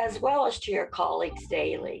 as well as to your colleagues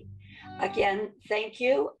daily. Again, thank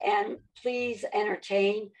you, and please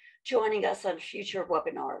entertain joining us on future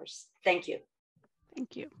webinars. Thank you.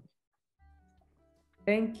 Thank you.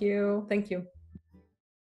 Thank you. Thank you.